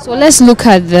 5. So let's look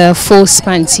at the false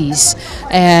panties.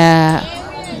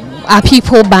 Are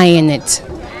people buying it?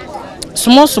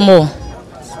 Small.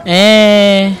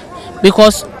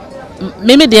 Because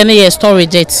maybe the any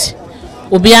storage it.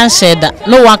 Obi answered that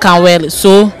no one can wear it.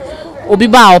 So Obi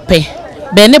ba ope.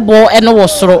 Bene bo eno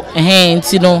wosoro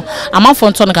you know. I'm on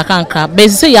phone to kakanka. But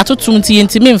say ya to 20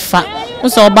 inti me mfa.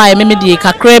 So buy me the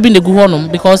kakra bi ne gu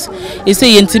honum because e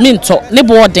say yentimi nto ne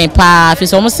boarding pa fi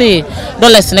so mo say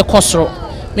dollars ne kosoro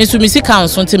me so me sika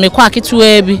nso nti me kwa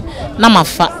ketewa bi na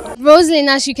mafa. Rosalind,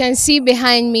 as you can see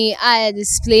behind me, are a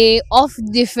display of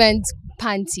different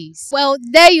panties. Well,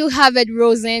 there you have it,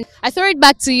 Rosalind. I throw it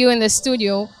back to you in the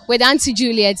studio with Auntie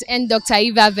Juliet and Dr.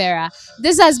 Eva Vera.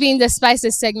 This has been the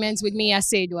Spices segment with me,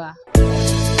 Asedwa.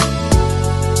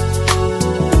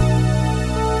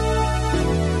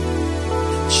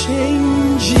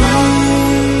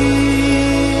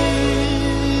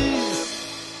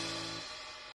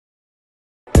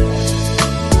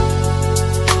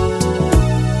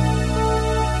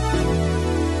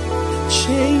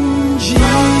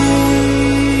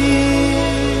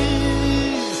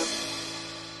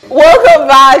 Welcome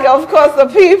back. Of course, the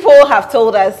people have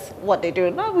told us what they're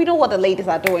doing. Now we know what the ladies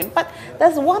are doing, but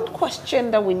there's one question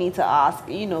that we need to ask,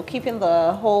 you know, keeping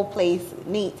the whole place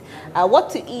neat. What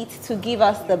to eat to give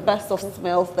us the best of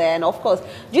smells there. And of course,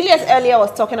 Julius earlier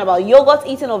was talking about yogurt,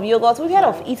 eating of yogurt. We've heard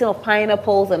of eating of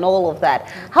pineapples and all of that.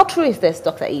 How true is this,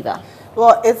 Dr. Eva?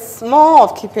 Well, it's more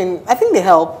of keeping, I think they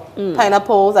help.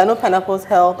 Pineapples, I know pineapples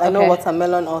help. I know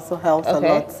watermelon also helps a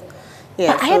lot.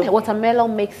 Yeah, I heard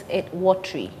watermelon makes it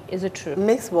watery. Is it true?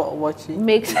 Makes what watery?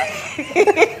 Makes.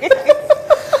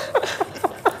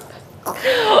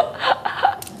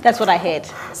 That's what I heard.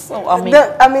 So I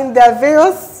mean, there are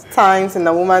various times in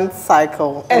a woman's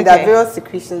cycle, and there are various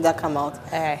secretions that come out.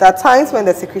 There are times when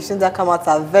the secretions that come out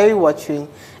are very watery,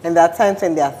 and there are times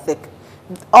when they are thick.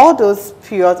 All those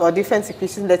periods or different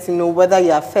secretions let you know whether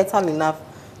you are fertile enough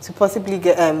to possibly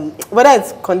get, whether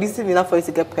it's conducive enough for you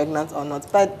to get pregnant or not.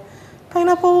 But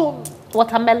pineapple,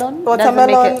 watermelon doesn't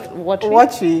make it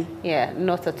watery. Yeah,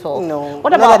 not at all. No,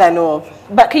 what about not that I know of.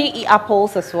 But can you eat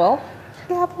apples as well?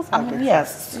 Yeah, apples are good.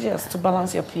 Yes, to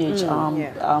balance your pH.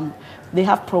 They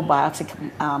have probiotic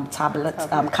tablets,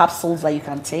 capsules that you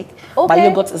can take. But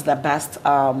yogurt is the best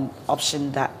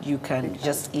option that you can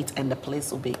just eat, and the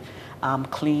place will be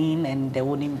clean, and there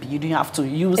wouldn't be. You don't have to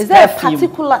use. Is there a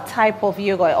particular type of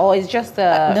yogurt, or is just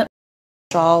a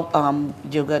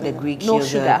yogurt, the Greek no yogurt,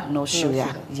 sugar? No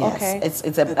sugar. Yes, Okay.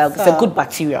 it's a good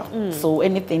bacteria. So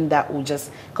anything that will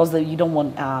just because you don't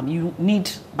want you need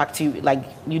bacteria, like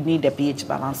you need the pH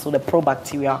balance. So the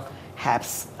probacteria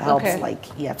helps like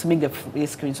to make the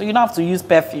face clean. So you don't have to use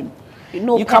perfume.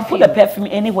 You can put the perfume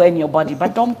anywhere in your body,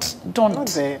 but don't.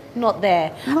 Not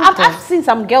there. I've seen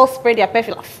some girls spray their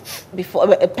perfume before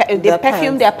they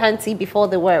perfume their panty before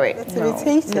they wear it. It's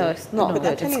irritating. No, it's not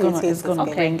good. It's gonna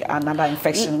bring another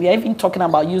infection. We are even talking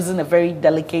about using a very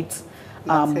delicate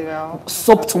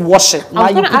soap to wash it.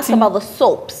 I'm going to ask about the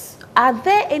soaps. Are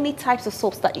there any types of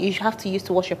soaps that you have to use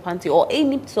to wash your panty, or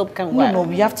any soap can work? No,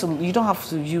 you have to. You don't have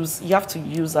to use. You have to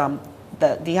use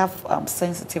they have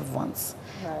sensitive ones.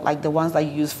 Like the ones that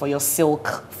you use for your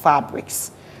silk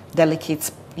fabrics,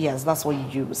 delicate. Yes, that's what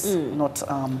you use. Not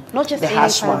just the any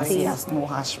harsh ones. panties. Yes, no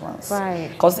harsh ones. Right.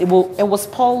 Because it will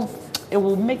spoil. It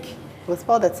will make. It will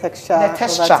spoil the texture.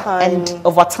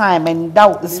 Over time, and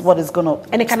that is what is gonna.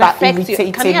 And it can affect you.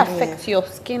 Can it affect your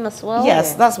skin as well?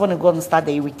 Yes, that's when it's gonna start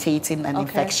the irritating and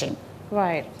infection.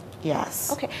 Right.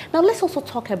 Yes. Okay. Now let's also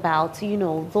talk about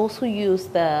those who use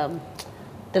the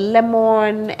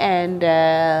lemon and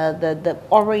the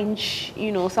orange.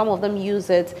 Some of them use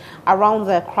it around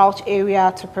the crotch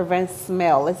area to prevent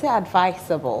smell. Is it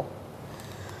advisable?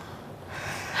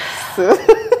 So,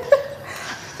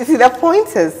 you see, the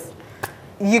point is,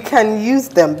 you can use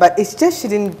them, but it just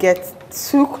shouldn't get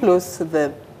too close to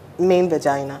the main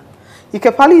vagina. You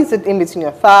can probably use it in between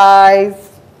your thighs,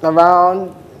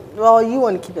 around. Well, you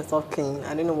want to keep yourself clean.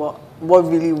 I don't know what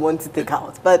really you want to take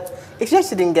out, but it just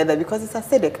shouldn't get there because it's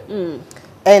acidic.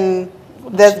 And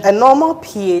there's a normal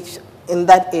pH in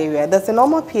that area. There's a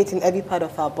normal pH in every part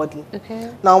of our body.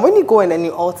 Okay. Now, when you go in and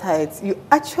you alter it, you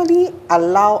actually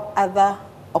allow other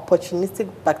opportunistic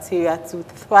bacteria to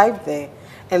thrive there,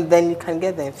 and then you can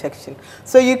get the infection.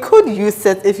 So you could use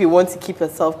it if you want to keep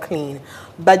yourself clean,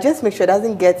 but just make sure it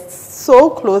doesn't get so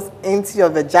close into your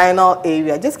vaginal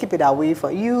area. Just keep it away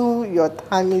from you, your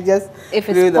tummy, just if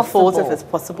it's the possible. folds if it's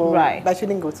possible. Right. But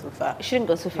shouldn't go too far. It shouldn't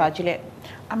go too far, Juliet.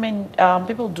 I mean,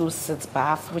 people do sit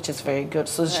bath, which is very good.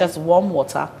 So it's just warm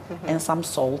water and some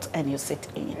salt, and you sit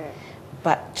in.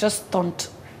 But just don't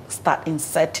start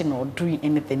inserting or doing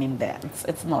anything in there.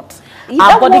 It's not.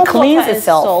 Our body cleans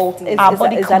itself. Our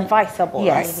body is advisable.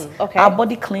 Yes. Right? Okay. Our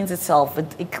body cleans itself.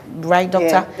 Right, doctor?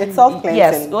 Yeah, it's self-cleansing.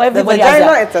 Yes. So everybody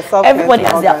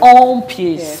has their own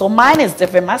pH. Yeah. So mine is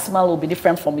different. My smell will be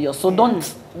different from yours. So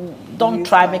don't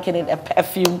try making it a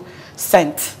perfume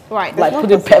scent. Right. Like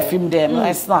putting perfume there. No,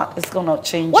 it's not. It's gonna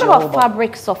change. What about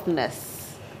fabric softness?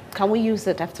 can we use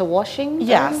it after washing?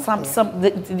 Yeah,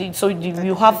 so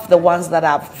you have the ones that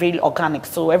are very organic.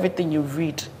 So everything you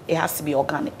read, it has to be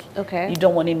organic. Okay. You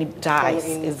don't want any dyes.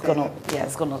 It's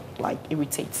gonna like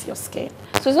irritate your skin.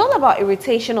 So it's all about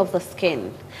irritation of the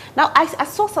skin. Now I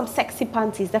saw some sexy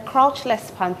panties, the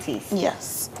crouchless panties.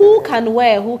 Yes. Who can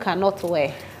wear? Who cannot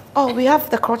wear? Oh, we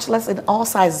have the crotchless in all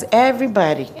sizes.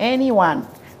 Everybody, anyone.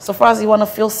 So far as you want to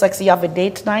feel sexy, you have a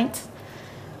date night.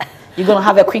 You're going to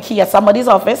have a quickie at somebody's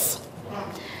office.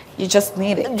 You just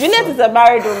need it. Juliet is a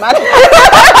married woman.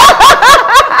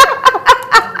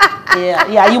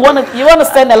 Yeah. You want to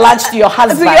send a lunch to your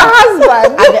husband. To your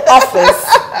husband at the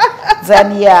office.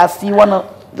 Then yes, you want to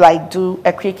like do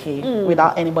a quickie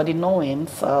without anybody knowing.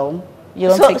 So you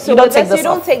don't take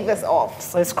this off.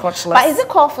 So it's crotchless. But is it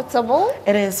comfortable?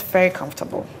 It is very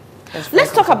comfortable.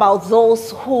 Let's talk about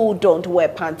those who don't wear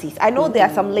panties. I know there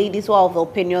are some ladies who are of the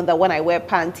opinion that when I wear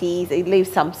panties, it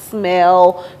leaves some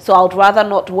smell. So I would rather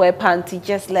not wear panties,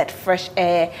 just let fresh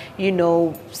air,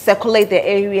 circulate the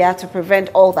area to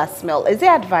prevent all that smell. Is it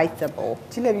advisable?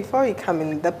 Julia, before you come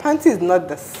in, the panty is not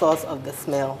the source of the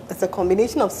smell. It's a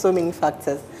combination of so many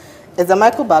factors. It's a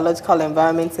microbiological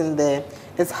environment in there.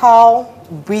 It's how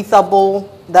breathable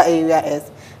that area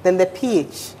is. Then the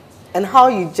pH. And how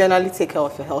you generally take care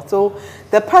of your health. So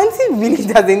the panty really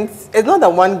it's not the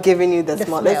one giving you the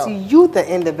smell. It's you, the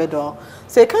individual.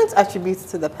 So you can't attribute it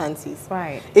to the panties.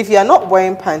 Right. If you are not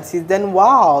wearing panties, then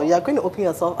wow, you are going to open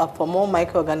yourself up for more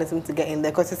microorganisms to get in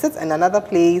there. Because you sit in another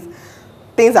place,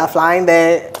 things are flying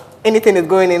there, anything is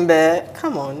going in there.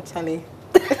 Come on, Charlie.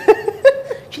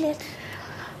 Juliet.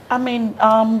 I mean,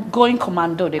 going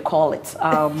commando, they call it. There's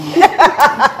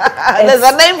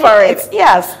a name for it.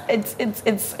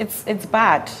 It's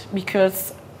bad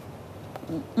because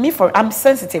I'm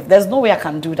sensitive. There's no way I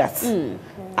can do that.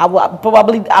 I will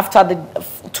probably after the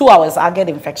 2 hours I'll get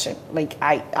infection. Like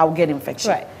I'll get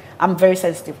infection. Right. I'm very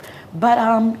sensitive.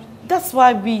 But that's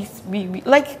why we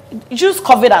like use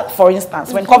COVID for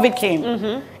instance. When COVID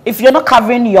came, if you're not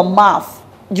covering your mouth,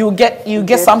 you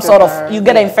get some sort of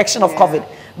an infection of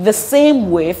COVID. The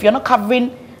same way, if you're not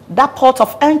covering that port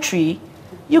of entry,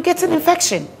 you get an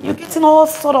infection. You're getting all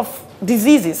sort of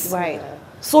diseases. Right.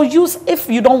 So if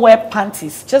you don't wear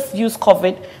panties, just use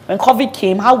COVID. When COVID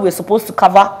came, how we're supposed to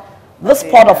cover this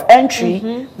port of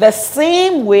entry, the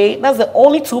same way, that's the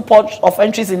only two ports of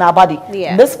entries in our body.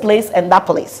 Yeah. This place and that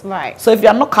place. Right. So if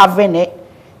you're not covering it,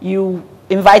 you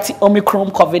invite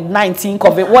Omicron, COVID-19,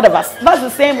 COVID, whatever. That's the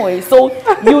same way. So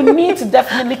you need to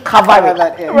definitely cover it.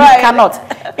 That area. Right. You cannot.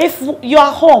 If you're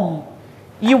home,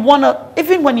 you want to,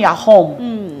 even when you're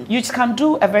home, you can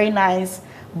do a very nice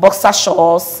boxer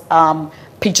shorts,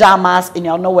 pajamas, and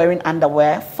you're not wearing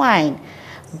underwear, fine.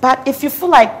 But if you feel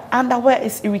like underwear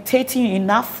is irritating you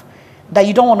enough that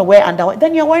you don't want to wear underwear,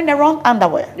 then you're wearing the wrong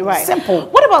underwear. Right. Simple.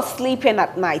 What about sleeping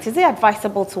at night? Is it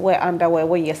advisable to wear underwear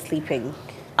when you're sleeping?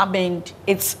 I mean,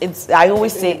 I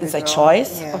always say it's a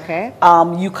choice. Yeah. Okay.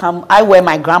 I wear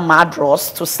my grandma drawers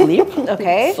to sleep.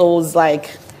 Okay. So it's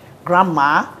like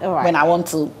grandma, Right. when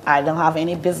I don't have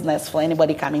any business for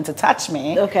anybody coming to touch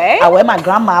me. Okay. I wear my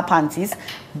grandma panties.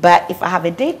 But if I have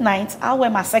a date night, I'll wear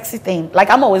my sexy thing. Like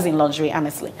I'm always in lingerie,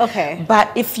 honestly. Okay.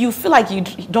 But if you feel like you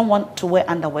don't want to wear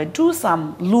underwear, do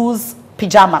some loose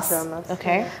pajamas.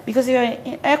 Okay. Because you're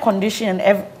in air conditioning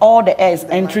and all the air is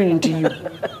entering into you.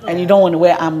 And you don't want to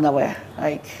wear underwear.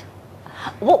 Like,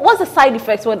 What's the side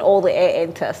effects when all the air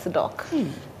enters, Doc?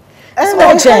 it's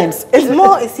all germs. It's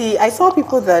more, you see, I saw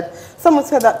people that, someone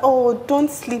said that, oh, don't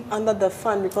sleep under the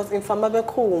fan because in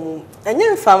Famabe and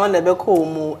you're in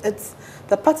Famabe, it's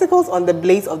the particles on the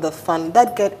blades of the fan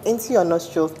that get into your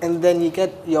nostrils and then you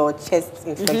get your chest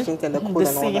infections and the cold The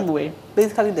and all that. same way.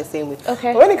 Basically the same way.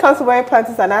 Okay. But when it comes to wearing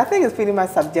panties, and I think it's pretty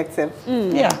much subjective.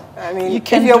 Yeah. I mean, You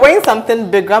can if you're wearing something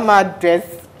big, grandma dress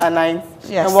at night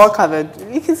Yes. and well covered,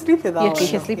 you can sleep without You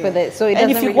can sleep with it. So it And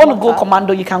doesn't if you really want to go matter.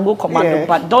 commando, you can go commando, Yeah.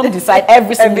 but don't decide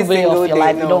every single day single of your day,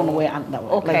 life you no. don't want to wear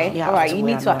underwear. Okay, Like, you all have right. to You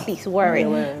wear need to at underwear. least wear it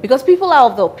wear it. because people are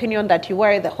of the opinion that you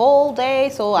wear it the whole day,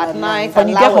 so at night When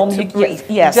you allow get home, it to you breathe.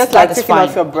 yes, just that like is taking fine.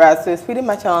 off your bra, so it's pretty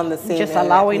much on the same. Just area.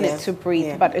 allowing Yeah. it to breathe,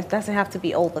 Yeah. but it doesn't have to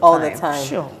be all the time. all the time.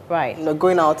 Sure. Right. You know,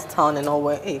 going out to town and all.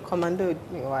 Hey, commando,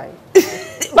 why?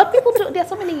 But people do. There are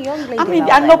so many young ladies. I mean,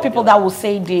 out I know there. people that will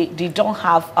say they don't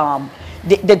have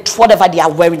they whatever they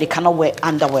are wearing, they cannot wear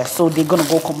underwear, so they're gonna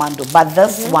go commando. But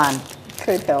this one,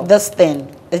 Could help. this thing,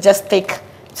 it just take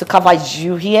to cover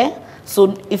you here.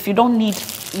 So if you don't need,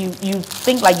 you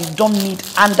think like you don't need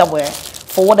underwear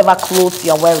for whatever clothes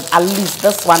you're wearing, at least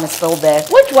this one is still there.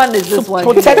 Which one is this To one?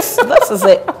 protect, this is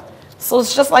it. So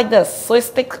it's just like this. So it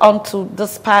sticks onto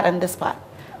this part and this part.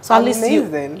 So at least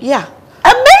Amazing. yeah.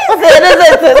 Amazing.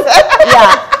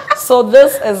 Yeah. So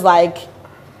this is like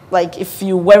if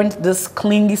you weren't this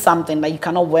clingy something that you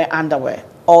cannot wear underwear,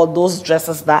 or those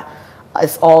dresses that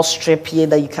is all strip here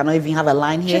that you cannot even have a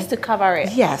line here. Just to cover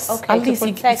it. Yes. Okay. At least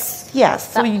protect.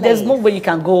 yes. So that there's no place. way you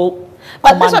can go.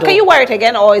 But this one, commando. can you wear it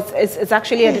again, or it's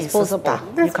actually a Yes, disposable?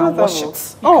 sister. You can wash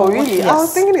it. Oh, really? I was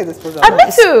Yes. thinking it's disposable. And me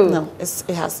too. No,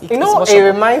 it has. You it's know, it washable.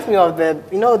 reminds me of the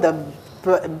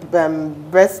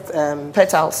breast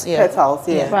petals. Yeah. petals.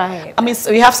 Yeah. Right. I mean,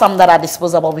 so we have some that are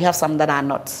disposable. We have some that are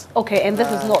not. Okay, and this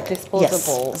is not Yes,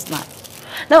 disposable. it's not.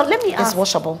 Now let me It's ask.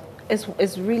 washable.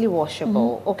 It's really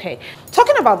washable. Okay.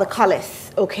 Talking about the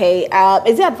colors. Okay.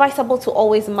 Is it advisable to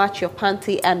always match your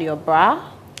panty and your bra?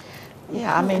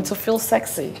 Yeah, I mean, to feel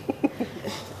sexy.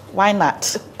 Why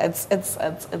not?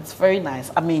 It's very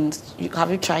nice. I mean, have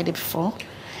you tried it before?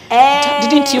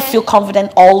 Didn't you feel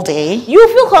confident all day? You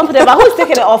feel confident, but who's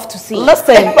taking it off to see?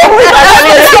 Listen,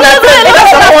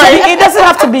 it doesn't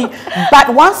have to be.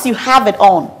 But once you have it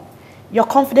on, your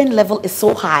confidence level is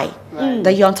so high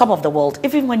that you're on top of the world.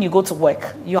 Even when you go to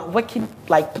work, you're working,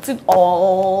 like putting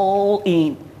all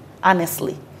in,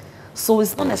 honestly. So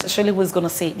it's not necessarily who's going to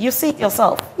say it. You see it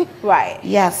yourself. Right.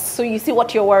 Yes. So you see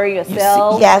what you're wearing You see,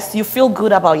 yourself. yes, you feel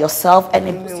good about yourself and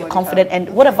it makes you confident. And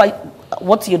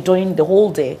what you're doing the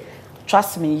whole day,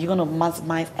 trust me, you're going to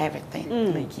maximize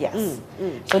everything. Like, yes.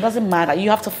 So it doesn't matter. You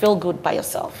have to feel good by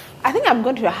yourself. I think I'm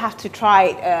going to have to try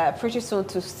it pretty soon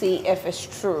to see if it's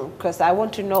true, because I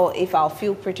want to know if I'll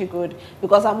feel pretty good,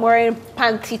 because I'm wearing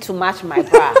panty to match my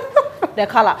bra, the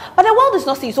color. But the world is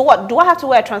not seeing. So what? Do I have to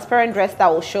wear a transparent dress that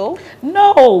will show?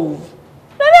 No.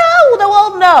 No, the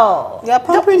world no. You're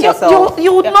pampering yourself.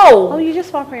 You would know. Oh, you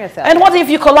just pampering yourself. And what if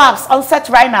you collapse on set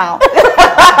right now?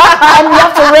 And you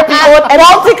have to rip it out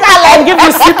and give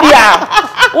you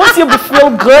CPR. Won't you feel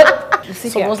good?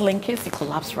 So Rosalind, in case you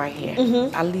collapse right here,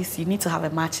 at least you need to have a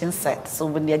matching set. So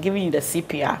when they're giving you the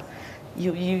CPR,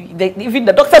 even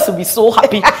the doctors will be so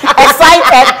happy,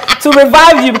 excited to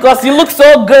revive you because you look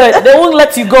so good. They won't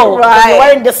let you go. Right. You're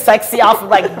wearing this sexy outfit,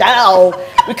 like, now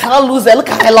we cannot lose it. Look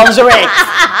at her lingerie.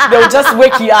 They'll just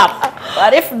wake you up.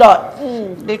 But if not,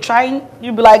 they're trying,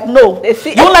 you'll be like, no. You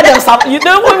won't let them you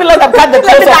don't even let them cut the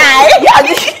clothes off. Yeah,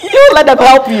 you won't let them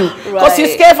help you. Because you're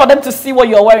scared for them to see what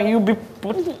you're wearing. You'll be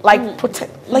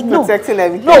protecting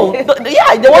everything. No,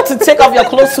 yeah, they want to take off your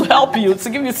clothes to help you, to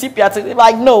give you CPR.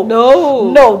 Like,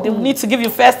 no, they need to give you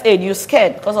first aid. You're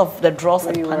scared because of the drawers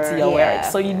and panty you're wearing.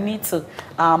 So you need to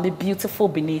be beautiful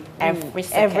beneath every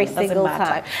second. Every single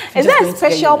time. Is You're there a just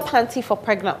going to special get panty for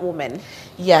pregnant women?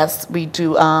 Yes, we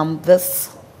do.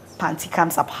 This panty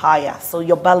comes up higher. So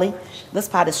your belly, this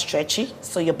part is stretchy.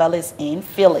 So your belly is in.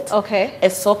 Feel it. Okay.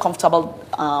 It's so comfortable.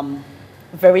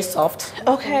 Very soft.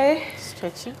 Okay.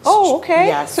 Stretchy. Oh, okay.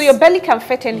 Yes. So your belly can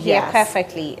fit in here Yes.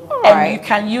 perfectly. All And right. you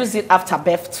can use it after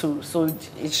birth too. So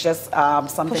it's just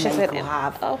something Pushes that you it can in.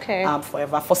 have Okay.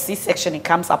 forever. For C-section, it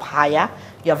comes up higher.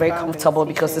 You're very comfortable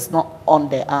because it's not on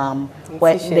the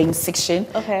where the incision.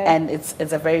 Okay. And it's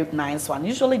a very nice one.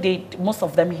 Usually most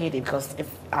of them hate it because if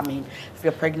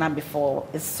you're pregnant before,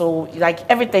 it's so like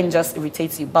everything just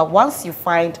irritates you. But once you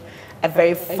find a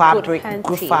very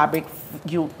good fabric,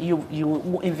 you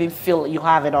won't even feel you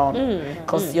have it on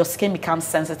because your skin becomes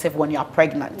sensitive when you are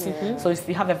pregnant. So if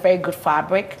you have a very good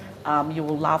fabric, you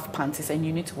will love panties, and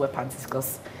you need to wear panties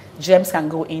because germs can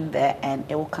go in there and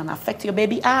it can affect your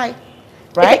baby eye.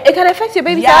 Right? It can affect your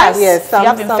baby's Yes. eyes? Yes, you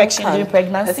have infection during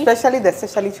pregnancy. Especially the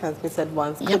sexually transmitted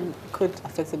ones could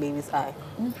affect the baby's eye.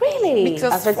 Really?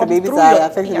 Because Affect the from baby's through eye, your-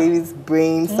 affect the yeah. baby's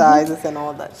brain sizes and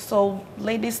all that. So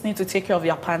ladies need to take care of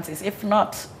your panties. If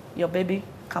not, your baby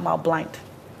come out blind.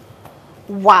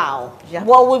 Wow. Yeah.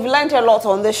 Well, we've learned a lot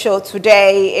on this show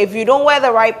today. If you don't wear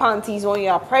the right panties when you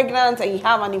are pregnant and you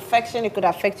have an infection, it could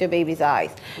affect your baby's eyes.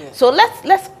 Yeah. So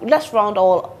let's round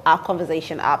all our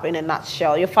conversation up in a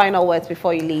nutshell. Your final words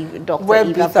before you leave, Dr. Wear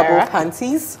Eva breathable Vera.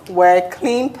 panties. Wear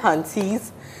clean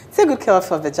panties. Take good care of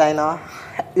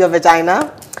your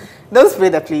vagina. Don't spray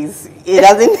the please. It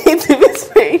doesn't need to be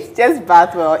sprayed. Just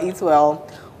bath well, eat well.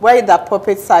 Wear the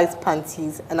appropriate size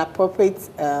panties and appropriate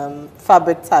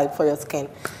fabric type for your skin,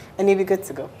 and you'll be good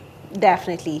to go.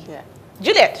 Definitely. Yeah.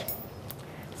 Juliet.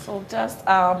 So just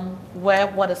wear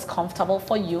what is comfortable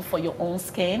for you, for your own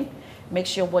skin. Make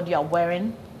sure what you are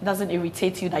wearing doesn't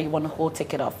irritate you that you want to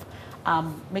take it off.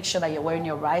 Make sure that you're wearing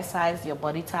your right size, your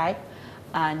body type,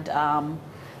 and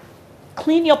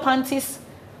clean your panties.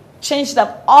 Change them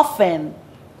often.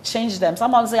 Change them.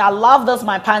 Someone say, I love this,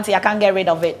 my panty, I can't get rid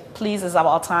of it. Please, it's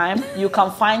about time. You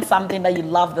can find something that you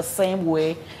love the same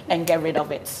way and get rid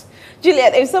of it.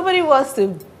 Juliet, if somebody wants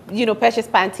to purchase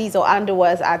panties or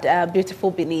underwears at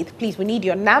Beautiful Beneath, please, we need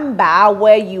your number,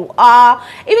 where you are,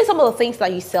 even some of the things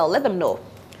that you sell. Let them know.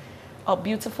 Oh,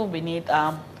 Beautiful Beneath.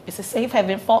 It's a safe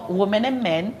haven for women and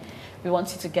men. We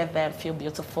want you to get there and feel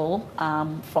beautiful.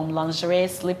 From lingerie,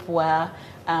 sleepwear,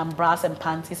 bras and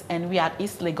panties. And we are at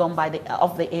East Legon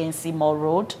off the ANC Mall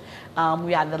Road.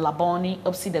 We are at the Laboni,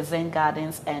 opposite the Zen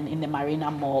Gardens, and in the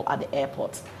Marina Mall at the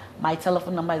airport. My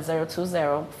telephone number is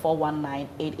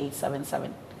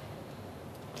 020-419-8877.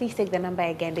 Please take the number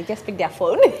again. They just picked their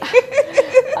phone.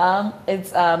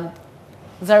 It's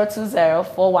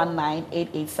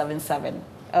 020-419-8877.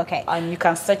 Okay. And you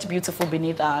can search Beautiful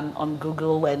Beneath on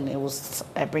Google, and it will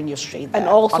bring you straight there. And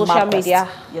all on social MapQuest. media.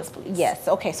 Yes, please. Yes.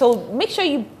 Okay. So make sure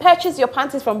you purchase your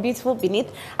panties from Beautiful Beneath.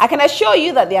 I can assure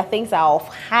you that their things are of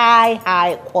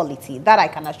high quality. That I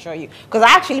can assure you, because I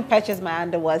actually purchased my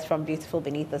underwears from Beautiful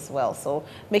Beneath as well. So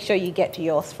make sure you get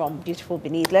yours from Beautiful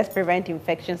Beneath. Let's prevent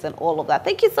infections and all of that.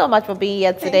 Thank you so much for being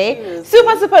here today.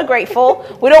 Super grateful.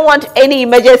 We don't want any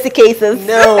emergency cases.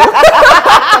 No.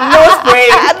 No spray.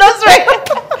 No spray.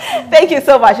 Thank you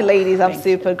so much, ladies. I'm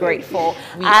super grateful.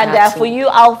 And for you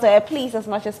out there, please, as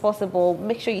much as possible,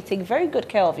 make sure you take very good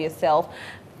care of yourself.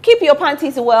 Keep your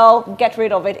panties well. Get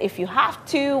rid of it if you have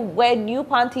to. Wear new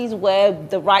panties. Wear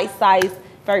the right size.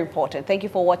 Very important. Thank you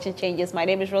for watching Changes. My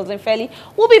name is Rosalind Fairley.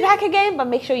 We'll be back again, but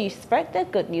make sure you spread the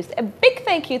good news. A big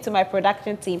thank you to my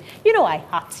production team. You know I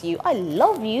heart you. I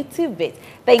love you to bits.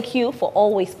 Thank you for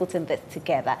always putting this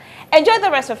together. Enjoy the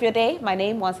rest of your day. My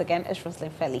name, once again, is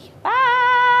Rosalind Fairley. Bye.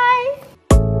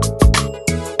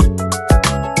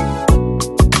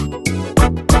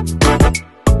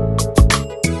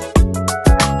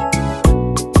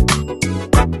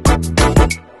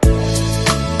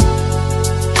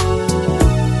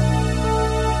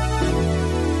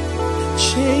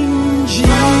 Change.